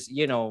then just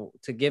to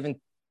give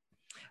in.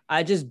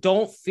 I just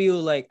don't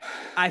feel like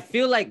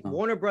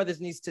Warner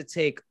Brothers needs to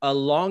take a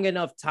long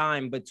enough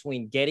time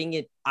between getting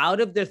it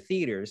out of their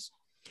theaters.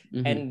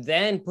 And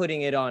then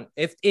putting it on.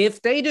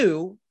 If they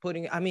do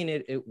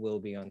it will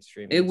be on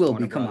streaming. It will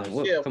be. Come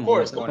on. Yeah, of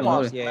course. Come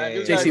on.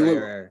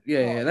 JC,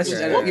 yeah. That's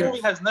what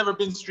movie has never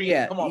been streamed.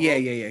 Yeah, come on. Yeah.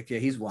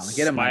 He's wild.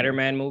 Get him.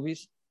 Spider-Man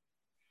movies.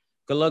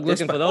 Good luck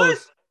looking for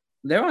those.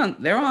 They're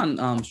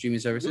on streaming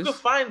services. You can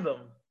find them,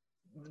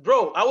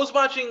 bro. I was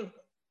watching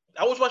it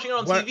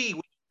on TV,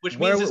 which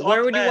means it's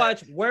where would you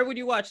watch? Where would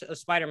you watch a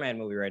Spider-Man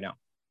movie right now?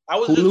 I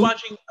was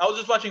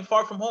just watching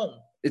Far From Home.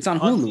 It's on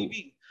Hulu.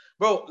 TV.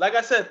 Bro, like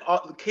I said,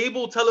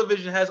 cable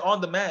television has on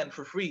demand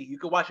for free. You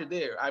can watch it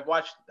there.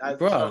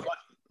 Bro,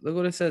 look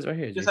what it says right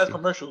here. It just has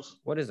commercials.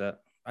 What is that?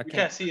 You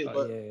can't see it,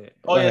 but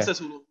yeah. It says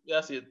Hulu. Yeah,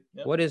 I see it.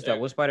 Yeah. What is that?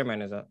 What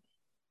Spider-Man is that?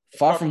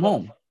 Far From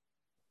Home.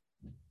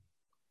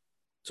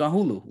 It's on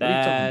Hulu.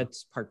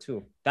 That's part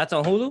 2. That's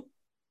on Hulu?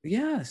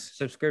 Yes.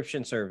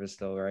 Subscription service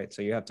though, right?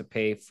 So you have to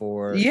pay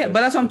for. Yeah, but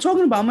that's what I'm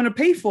talking about. I'm gonna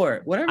pay for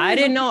it. Whatever. I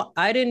didn't know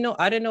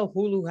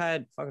Hulu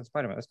had fucking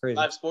Spider-Man. That's crazy.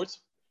 Live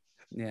sports.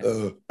 Yeah.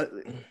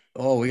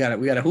 We got a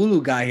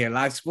Hulu guy here.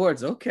 Live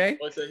sports. Okay.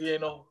 He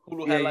ain't know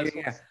Hulu had live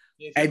sports.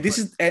 And this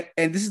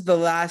is the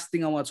last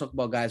thing I want to talk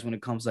about, guys, when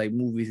it comes to like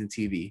movies and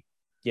TV.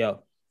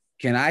 Yo,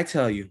 can I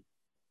tell you,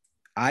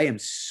 I am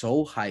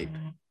so hyped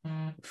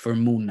for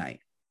Moon Knight.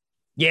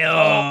 Yo,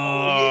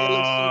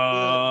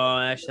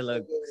 that shit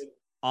looks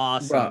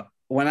awesome. Bro,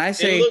 when I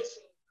say,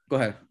 go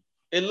ahead.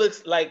 It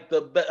looks like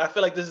the best. I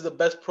feel like this is the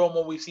best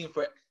promo we've seen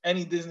for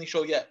any Disney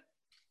show yet.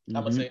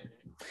 I'm gonna say.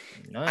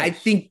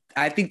 Nice.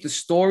 I think the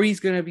story's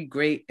gonna be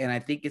great, and I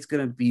think it's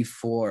gonna be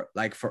for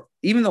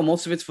even though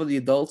most of it's for the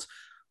adults,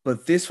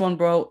 but this one,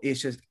 bro,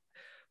 it's just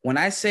when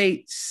I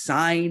say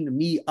sign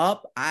me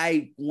up,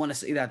 I want to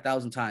say that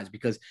 1,000 times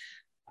because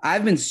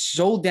I've been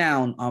so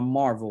down on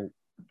Marvel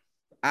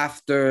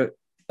after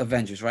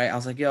Avengers, right? I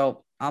was like,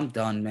 yo, I'm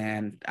done,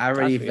 man. I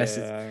already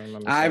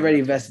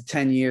invested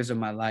 10 years of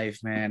my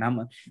life, man.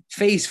 I'm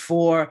phase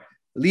 4.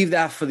 Leave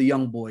that for the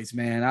young boys,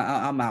 man.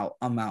 I'm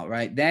out,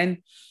 right?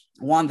 Then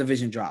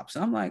WandaVision drops.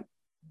 I'm like,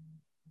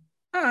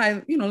 all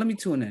right, let me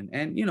tune in.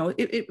 And,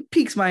 it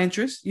piques my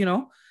interest,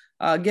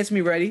 gets me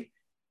ready.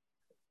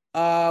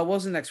 What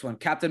was the next one?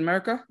 Captain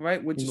America,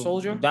 right? Winter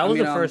Soldier. That was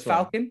the first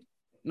Falcon. One.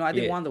 No, I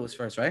think Wanda was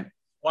first, right?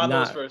 Wanda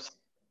was first.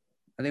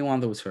 I think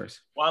Wanda was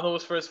first.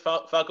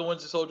 Falcon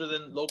Winter Soldier,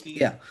 then Loki.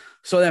 Yeah.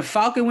 So then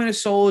Falcon Winter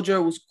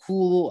Soldier was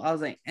cool. I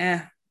was like, all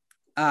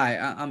right,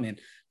 I'm in.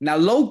 Now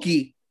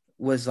Loki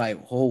was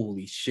like,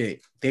 holy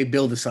shit, they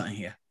building something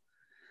here.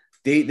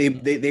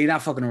 They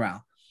not fucking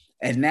around.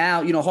 And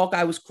now,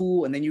 Hawkeye was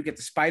cool, and then you get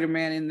the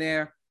Spider-Man in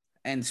there,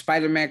 and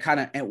Spider-Man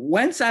and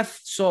once I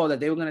saw that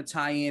they were gonna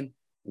tie in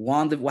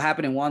what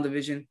happened in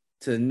WandaVision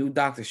to the new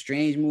Doctor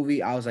Strange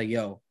movie, I was like,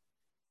 yo,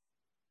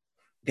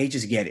 they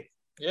just get it.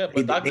 Yeah,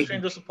 but Doctor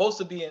Strange was supposed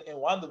to be in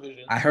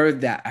WandaVision. I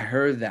heard that.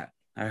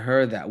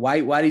 Why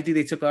do you think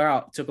they took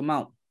him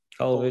out?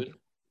 COVID.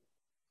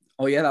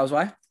 Oh yeah, that was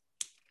why?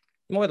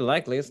 More than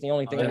likely, it's the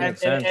only thing that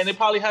makes sense. And it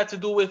probably had to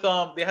do with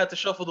they had to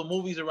shuffle the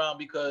movies around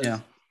because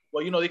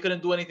they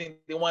couldn't do anything.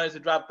 They wanted to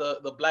drop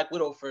the Black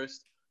Widow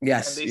first.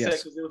 Yes. And they said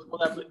because it was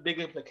going to have big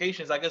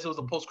implications. I guess it was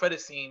a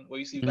post-credit scene where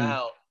you see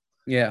Val.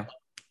 Yeah.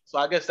 So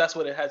I guess that's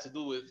what it had to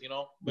do with,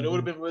 But it would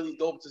have been really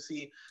dope to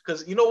see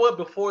because you know what?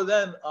 Before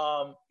then,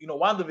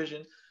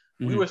 WandaVision,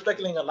 we were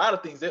speculating a lot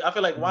of things. I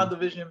feel like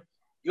WandaVision,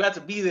 you had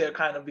to be there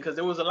kind of because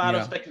there was a lot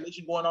of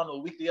speculation going on in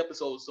the weekly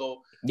episodes.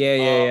 So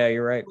yeah,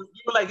 you're right. We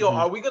were like, yo,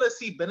 are we gonna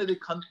see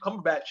Benedict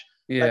Cumberbatch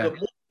like a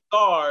movie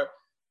star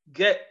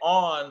get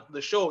on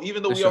the show?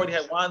 Even though we already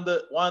had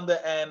Wanda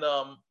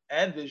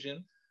and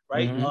Vision,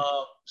 right?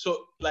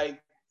 So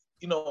like,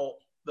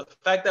 the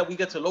fact that we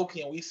get to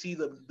Loki and we see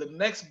the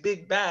next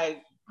big bag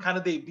kind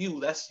of debut,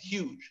 that's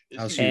huge.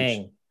 That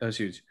was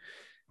huge.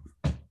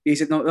 He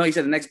said no. He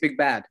said the next big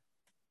bad.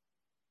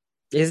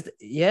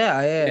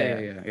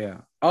 Yeah.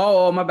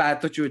 Oh, my bad. I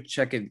thought you were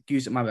checking.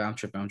 My bad. I'm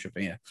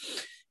tripping.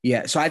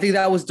 Yeah. So I think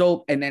that was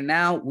dope. And then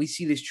now we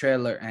see this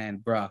trailer, and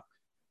bruh,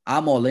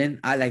 I'm all in.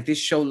 I like this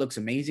show. Looks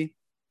amazing.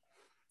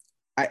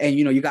 And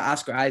you got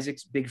Oscar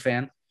Isaacs, big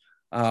fan.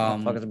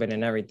 Motherfuckers been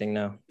in everything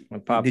now.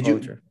 In pop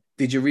culture.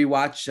 Did you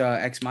rewatch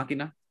Ex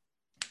Machina?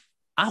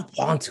 I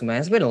want to,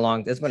 man. It's been a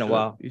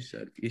while. You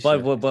said.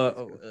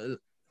 But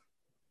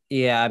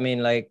yeah, I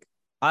mean, like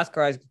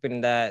Oscar Isaac's been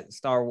in that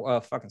Star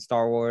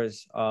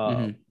Wars.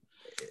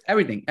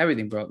 Everything,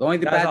 bro. The only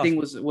bad thing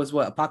was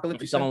what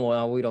Apocalypse.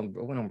 We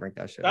don't break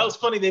that shit. That was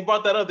funny. They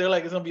brought that up. They're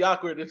like, it's gonna be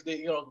awkward if they,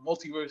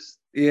 multiverse.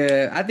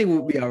 Yeah, I think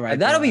we'll be all right.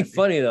 That'll be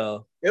funny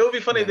though. It would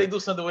be funny if they do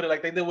something with it,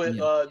 like they did with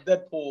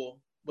Deadpool,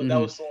 but that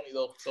was Sony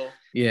though. So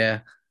yeah.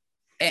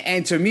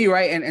 And to me,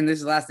 right, and this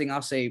is the last thing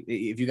I'll say,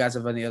 if you guys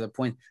have any other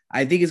point,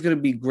 I think it's going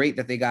to be great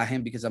that they got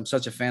him because I'm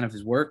such a fan of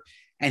his work.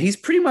 And he's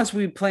pretty much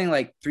be playing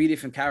like 3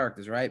 different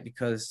characters, right?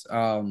 Because,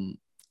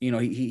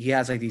 he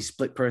has like these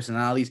split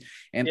personalities.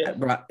 And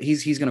bro,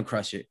 he's going to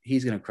crush it.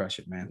 He's going to crush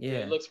it, man. Yeah,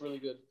 it looks really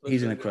good.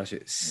 He's going to crush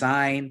it.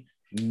 Sign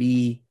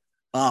me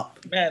up.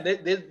 Man,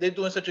 they're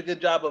doing such a good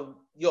job of,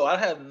 I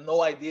had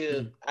no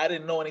idea. I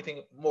didn't know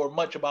anything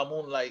much about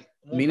Moon Knight.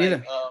 Me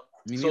neither.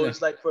 So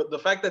it's like for the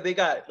fact that they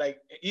got like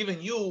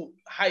even you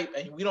hype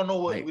and we don't know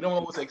what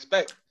to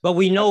expect. But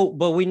we know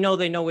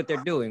they know what they're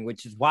doing,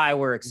 which is why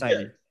we're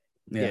excited.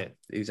 Yeah.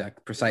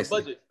 Exactly.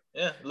 Precisely. Budget.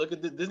 Yeah, look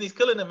at Disney's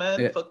killing it, man.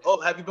 Yeah. Oh,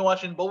 have you been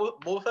watching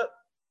Boba Fett?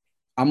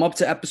 I'm up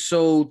to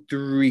episode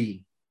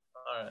 3.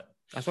 All right.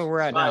 That's where we're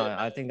at now.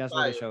 I think that's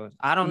what the show is.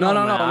 I don't know.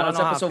 No. It's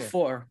episode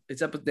 4.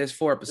 There's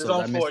 4 episodes.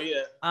 There's on 4,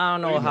 yeah. I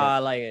don't know how I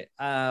like it.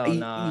 Oh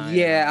no.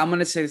 Yeah, I'm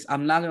gonna say this.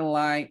 I'm not gonna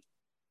lie.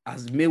 I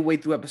was midway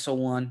through episode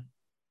 1,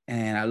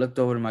 and I looked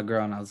over to my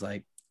girl and I was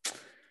like,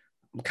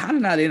 I'm kind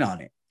of not in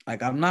on it.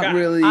 Like, I'm not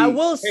really. I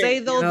will say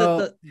though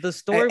that the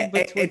story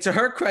between to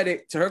her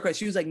credit,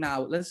 she was like, "Nah,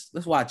 let's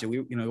watch it. We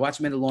watch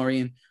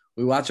Mandalorian.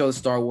 We watch all the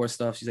Star Wars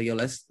stuff." She's like, "Yo,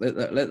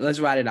 let's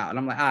ride it out." And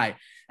I'm like, "All right."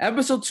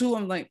 Episode 2,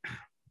 I'm like,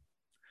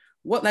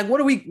 what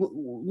are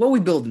we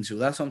building to?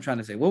 That's what I'm trying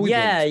to say. What are we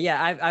building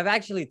to? I've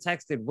actually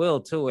texted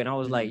Will too, and I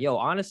was like, "Yo,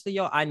 honestly,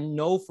 I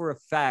know for a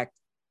fact,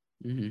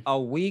 a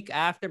week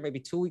after, maybe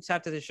 2 weeks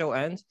after the show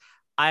ends,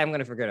 I am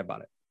gonna forget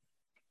about it."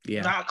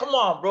 Yeah. Nah, come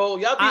on, bro.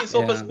 Y'all being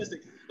so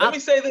pessimistic. Let me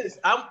say this.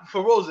 I'm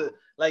for Rosa.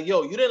 Like,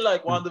 yo, you didn't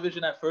like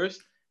WandaVision at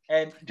first.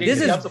 And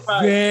this is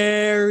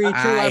very true.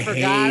 I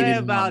forgot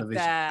about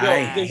that.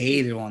 I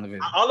hated WandaVision.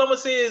 All I'm gonna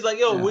say is like,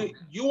 yo,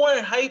 you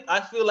weren't hyped. I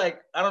feel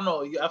like I don't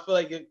know. I feel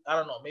like I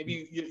don't know.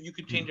 Maybe you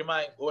could change your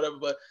mind or whatever.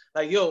 But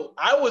like, yo,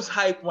 I was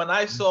hyped when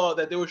I saw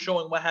that they were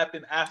showing what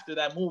happened after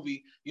that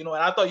movie. And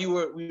I thought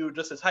we were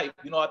just as hyped.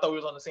 I thought we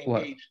was on the same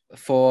page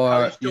for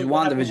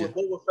WandaVision.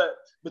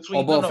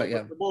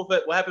 Boba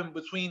Fett. What happened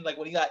between like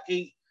when he got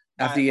ate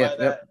after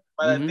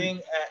that thing,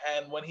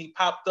 and when he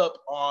popped up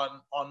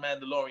on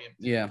Mandalorian.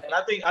 Yeah. And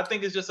I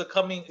think it's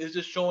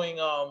just showing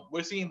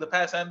we're seeing the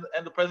past and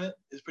the present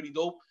is pretty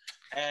dope.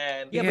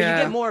 And but you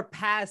get more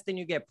past than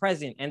you get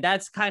present. And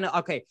that's kind of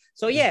okay.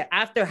 So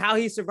after how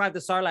he survived the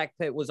Sarlacc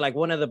pit was like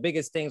one of the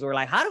biggest things. We're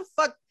like, how the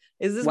fuck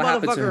is this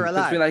motherfucker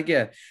alive? Like,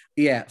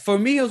 yeah. For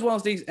me, it was one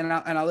of those things, and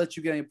I'll let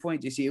you get on your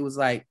point, JC. It was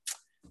like,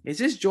 is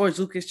this George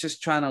Lucas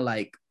just trying to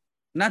like,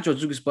 not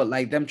George Lucas, but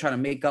like them trying to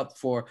make up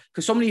for,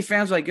 because so many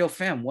fans were like, yo,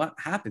 fam, what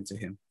happened to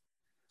him?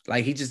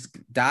 Like, he just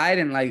died,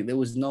 and like there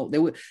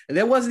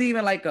wasn't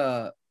even like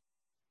a,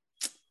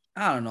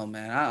 I don't know,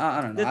 man.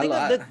 I don't know.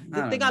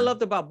 The thing I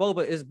loved about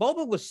Boba is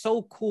Boba was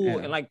so cool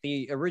in like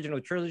the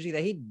original trilogy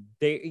that he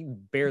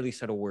barely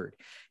said a word.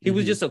 He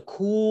was just a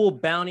cool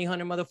bounty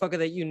hunter motherfucker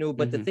that you knew.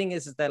 But the thing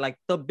is that like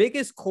the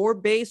biggest core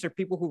base or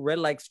people who read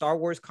like Star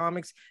Wars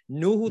comics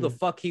knew who the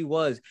fuck he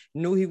was,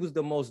 knew he was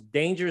the most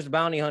dangerous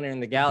bounty hunter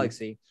in the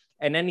galaxy.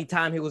 And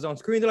anytime he was on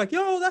screen, they're like,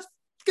 yo, that's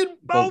fucking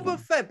Boba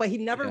Fett. But he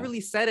never really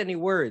said any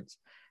words.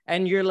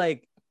 And you're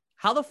like,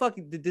 how the fuck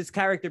did this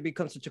character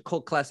become such a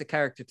cult classic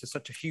character to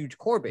such a huge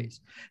core base?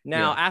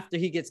 Now, after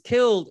he gets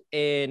killed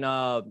in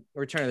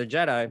Return of the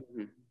Jedi,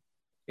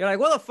 you're like,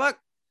 what the fuck?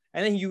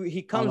 And then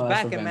he comes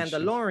back in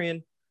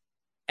Mandalorian,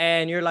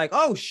 and you're like,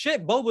 oh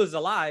shit, Boba's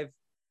alive.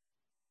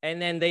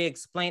 And then they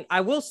explain,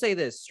 I will say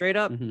this straight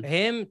up,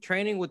 him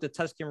training with the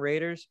Tusken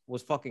Raiders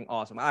was fucking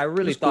awesome. I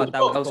really thought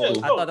that was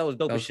cool. I thought that was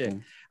dope as shit.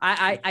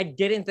 I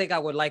didn't think I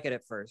would like it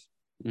at first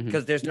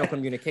because there's no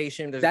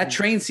communication. That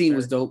train scene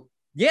was dope.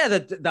 Yeah, the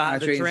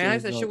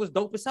train that shit was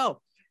dope as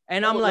hell.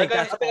 And I'm like,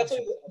 I think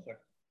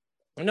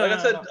I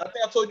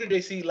told you,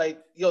 JC, like,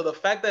 yo, the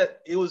fact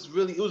that it was a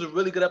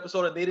really good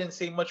episode and they didn't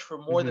say much for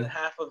more than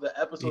half of the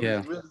episode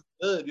is really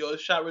good. Yo, it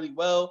shot really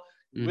well,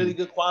 really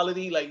good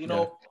quality. Like,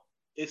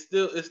 it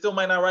still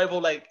might not rival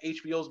like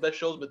HBO's best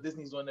shows, but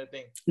Disney's doing their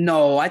thing.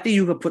 No, I think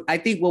you could I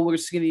think what we're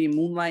seeing in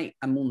Moon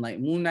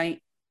Knight.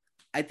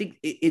 I think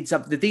it's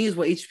up. The thing is,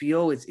 with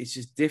HBO, it's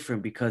just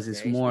different because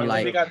it's more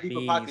like they got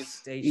deeper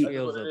pockets.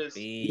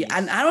 Yeah,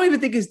 and I don't even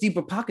think it's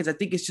deeper pockets. I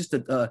think it's just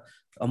a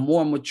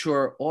more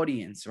mature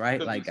audience,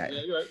 right? Like, you're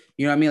right.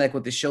 You know what I mean? Like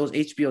with the shows,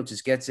 HBO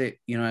just gets it.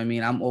 You know what I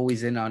mean? I'm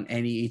always in on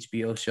any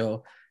HBO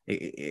show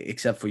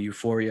except for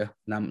Euphoria.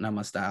 Not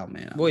my style,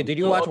 man. Wait, did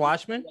you watch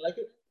Watchmen? I like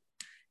it.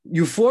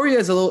 Euphoria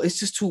is a little. It's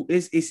just too.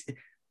 It's.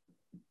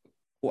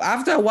 Well,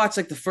 after I watched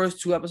like the first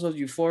 2 episodes of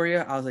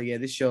Euphoria, I was like, yeah,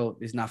 this show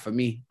is not for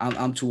me.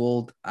 I'm too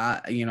old. I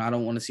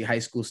don't want to see high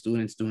school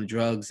students doing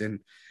drugs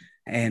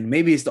and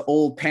maybe it's the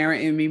old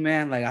parent in me,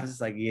 man. Like, I was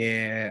just like,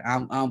 yeah,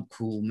 I'm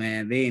cool,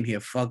 man. They in here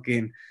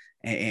fucking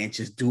and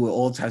just doing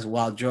all types of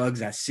wild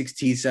drugs at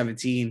 16,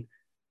 17.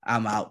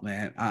 I'm out,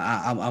 man.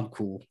 I'm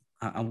cool.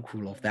 I'm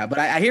cool off that. But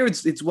I hear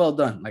it's well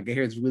done. Like, I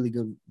hear it's really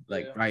good,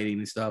 like writing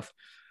and stuff.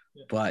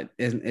 Yeah. But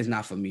it's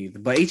not for me.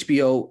 But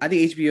HBO, I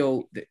think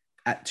HBO.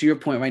 To your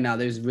point right now,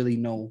 there's really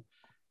no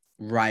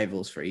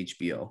rivals for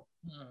HBO.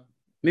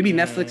 Maybe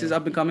Netflix is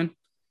up and coming.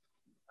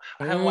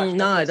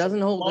 No, it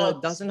doesn't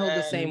hold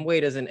the same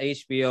weight as an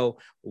HBO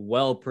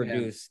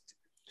well-produced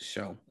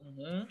show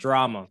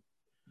drama.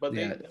 But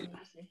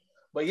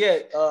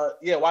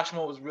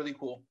Watchmen was really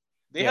cool.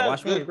 They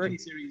had good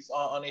series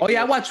on HBO. Oh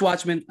yeah, I watched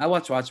Watchmen.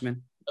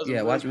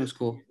 Yeah, Watchmen was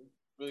cool.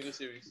 Really good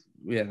series.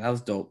 Yeah, that was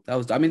dope.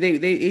 I mean, they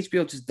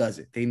HBO just does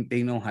it.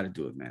 They know how to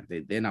do it, man.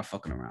 They're not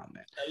fucking around,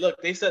 man. And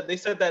look, they said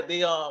that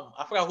they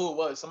I forgot who it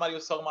was. Somebody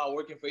was talking about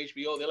working for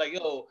HBO. They're like,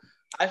 yo,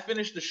 I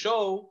finished the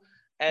show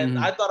and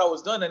I thought I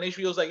was done. And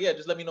HBO was like, yeah,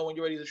 just let me know when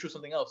you're ready to shoot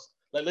something else.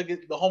 Like, look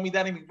at the homie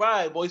Danny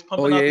McBride, boys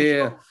pumping out the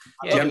show.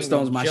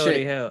 Gemstone's my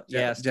shit.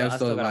 Yeah,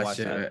 Gemstone's my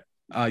shit.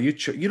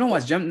 You don't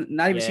watch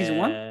not even season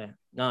 1?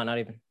 No, not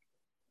even.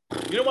 You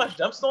didn't watch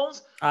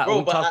Gemstones? Bro,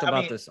 we talked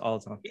about this all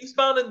the time.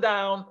 Eastbound and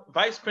Down,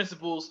 Vice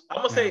Principals. I'm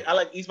gonna say I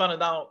like Eastbound and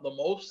Down the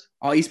most.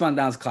 Oh, Eastbound and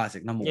Down's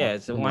classic, number one. Yeah,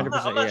 it's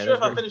 100%. I'm not sure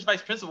if I finished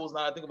Vice Principals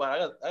now. I think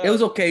about it. It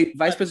was okay.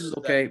 Vice Principals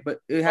was okay, but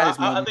it had its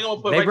moments.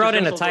 They brought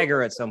in a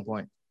tiger at some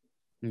point.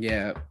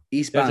 Yeah,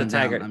 Eastbound and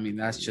Down. I mean,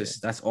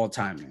 that's all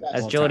time. Man.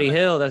 That's Jody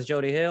Hill. That's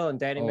Jody Hill and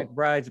Danny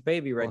McBride's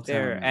baby right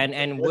there.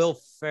 And Will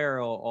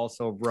Ferrell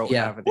also wrote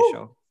half of the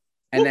show.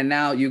 And then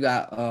now you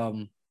got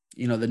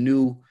the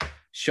new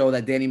show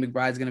that Danny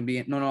McBride's gonna be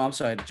in. No, I'm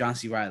sorry, John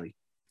C. Reilly,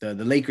 the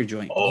Laker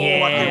joint. Oh,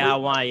 yeah.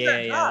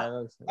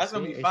 That's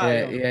gonna be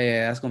fire.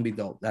 Yeah, that's gonna be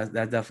dope. That's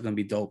definitely gonna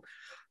be dope.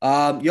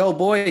 Yo,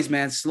 boys,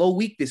 man, slow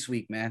week this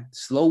week, man.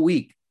 Slow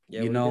week.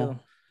 Yeah,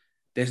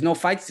 there's no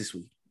fights this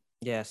week.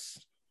 Yes.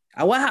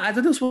 I thought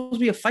there was supposed to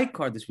be a fight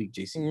card this week,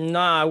 JC.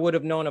 Nah, I would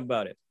have known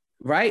about it.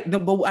 Right? No,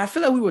 but I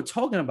feel like we were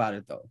talking about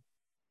it though.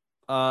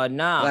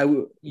 Nah. Like,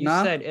 you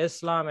said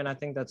Islam, and I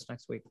think that's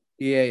next week.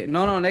 Yeah.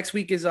 No. Next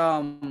week is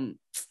freaking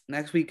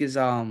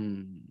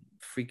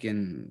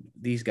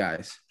these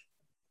guys.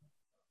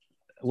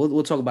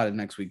 We'll talk about it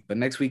next week. But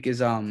next week is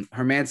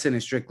Hermanson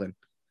and Strickland.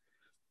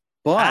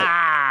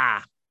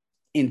 But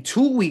in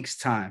 2 weeks'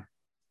 time,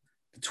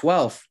 the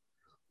 12th,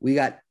 we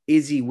got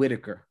Izzy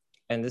Whitaker.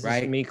 And this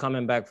is me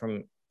coming back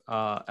from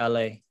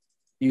LA.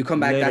 You come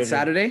back that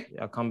Saturday?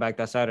 I'll come back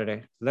that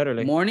Saturday.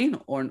 Literally.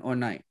 Morning or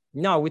night?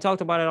 No, we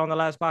talked about it on the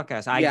last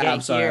podcast.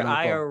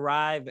 I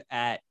arrive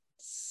at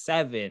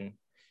 7.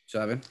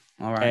 7.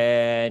 All right.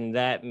 And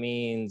that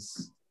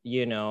means,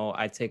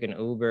 I take an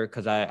Uber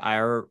because I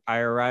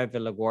arrived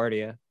at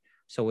LaGuardia.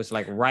 So it's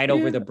like right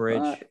over the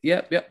bridge.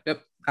 Yep.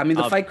 I mean,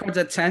 the fight card's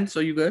at 10,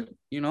 so you good,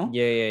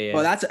 Yeah.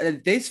 Well, that's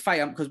this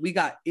fight because we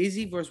got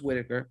Izzy versus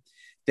Whitaker.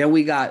 Then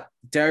we got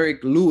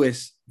Derek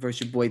Lewis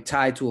versus your boy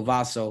Tai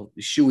Tuivasa,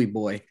 the Shoey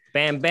boy.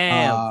 Bam,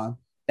 bam.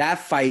 That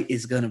fight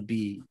is gonna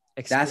be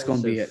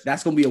explosive.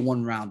 That's gonna be a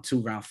 1 round, 2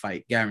 round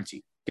fight,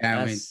 guaranteed.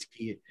 And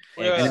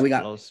then we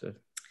got.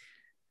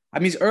 I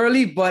mean, it's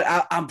early, but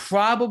I'm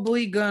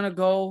probably gonna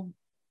go.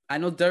 I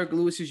know Derek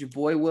Lewis is your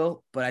boy,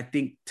 Will, but I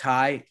think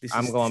Tai.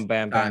 I'm going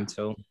Bam Bam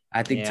too.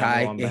 I think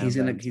Tai. He's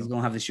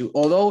gonna have to shoot.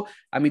 Although,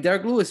 I mean,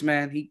 Derek Lewis,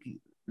 man,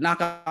 he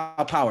knock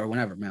out power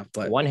whenever, man.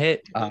 But one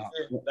hit.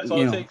 That's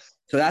all it takes.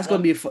 So that was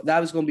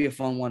gonna be a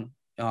fun one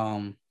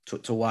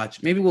to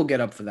watch. Maybe we'll get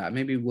up for that.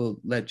 Maybe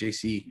we'll let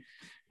JC,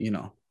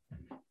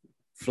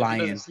 fly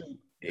in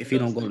if he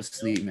don't go to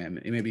sleep, man.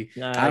 Maybe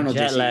I don't know.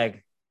 Jet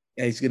lag.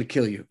 Yeah, it's gonna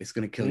kill you. It's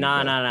gonna kill you.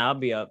 Nah. I'll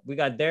be up. We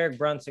got Derek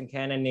Brunson,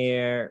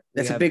 Cannonier.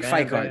 That's a big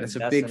fight card. That's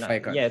a big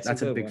fight card. Yeah,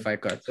 that's a big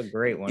fight card. It's a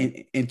great one.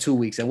 In 2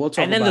 weeks, and we'll talk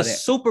about it. And then the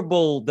Super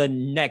Bowl the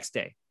next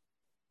day.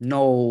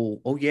 No.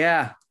 Oh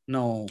yeah.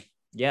 No.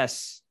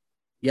 Yes.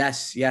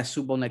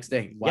 Super Bowl next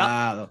day.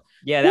 Wow. Yep.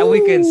 Yeah, that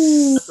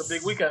weekend's that's a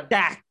big weekend.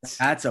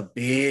 That's a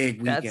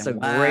big weekend. That's a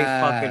great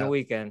fucking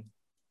weekend.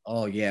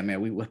 Oh yeah,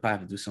 man. We probably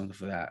have to do something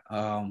for that.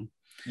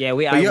 Yeah,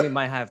 we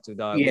might have to,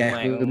 dog.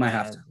 Yeah, we might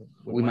have to.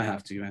 We might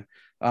have to,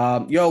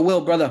 man. Yo,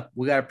 Will, brother,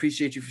 we gotta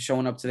appreciate you for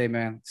showing up today,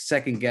 man.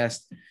 Second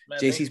guest. Man,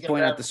 JC's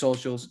pointing at the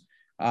socials.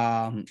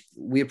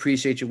 We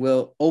appreciate you,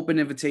 Will. Open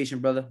invitation,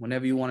 brother.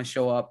 Whenever you want to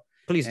show up.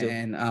 Please do.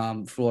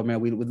 And Floor, man,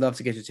 we would love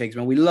to get your takes,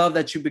 man. We love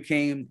that you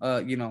became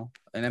an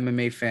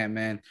MMA fan,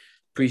 man.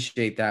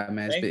 Appreciate that,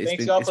 man.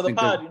 Thanks y'all for the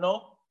pod,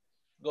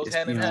 Goes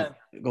hand in hand.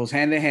 It goes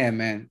hand in hand,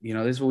 man.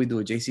 This is what we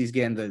do. JC's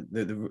getting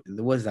the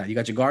what is that? You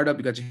got your guard up,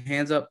 you got your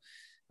hands up.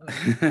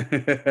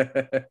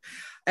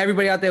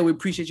 Everybody out there, we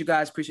appreciate you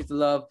guys, appreciate the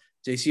love.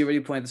 JC already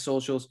pointed the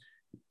socials.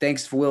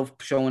 Thanks for Will for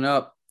showing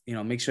up.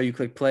 Make sure you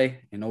click play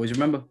and always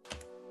remember,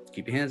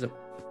 keep your hands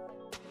up.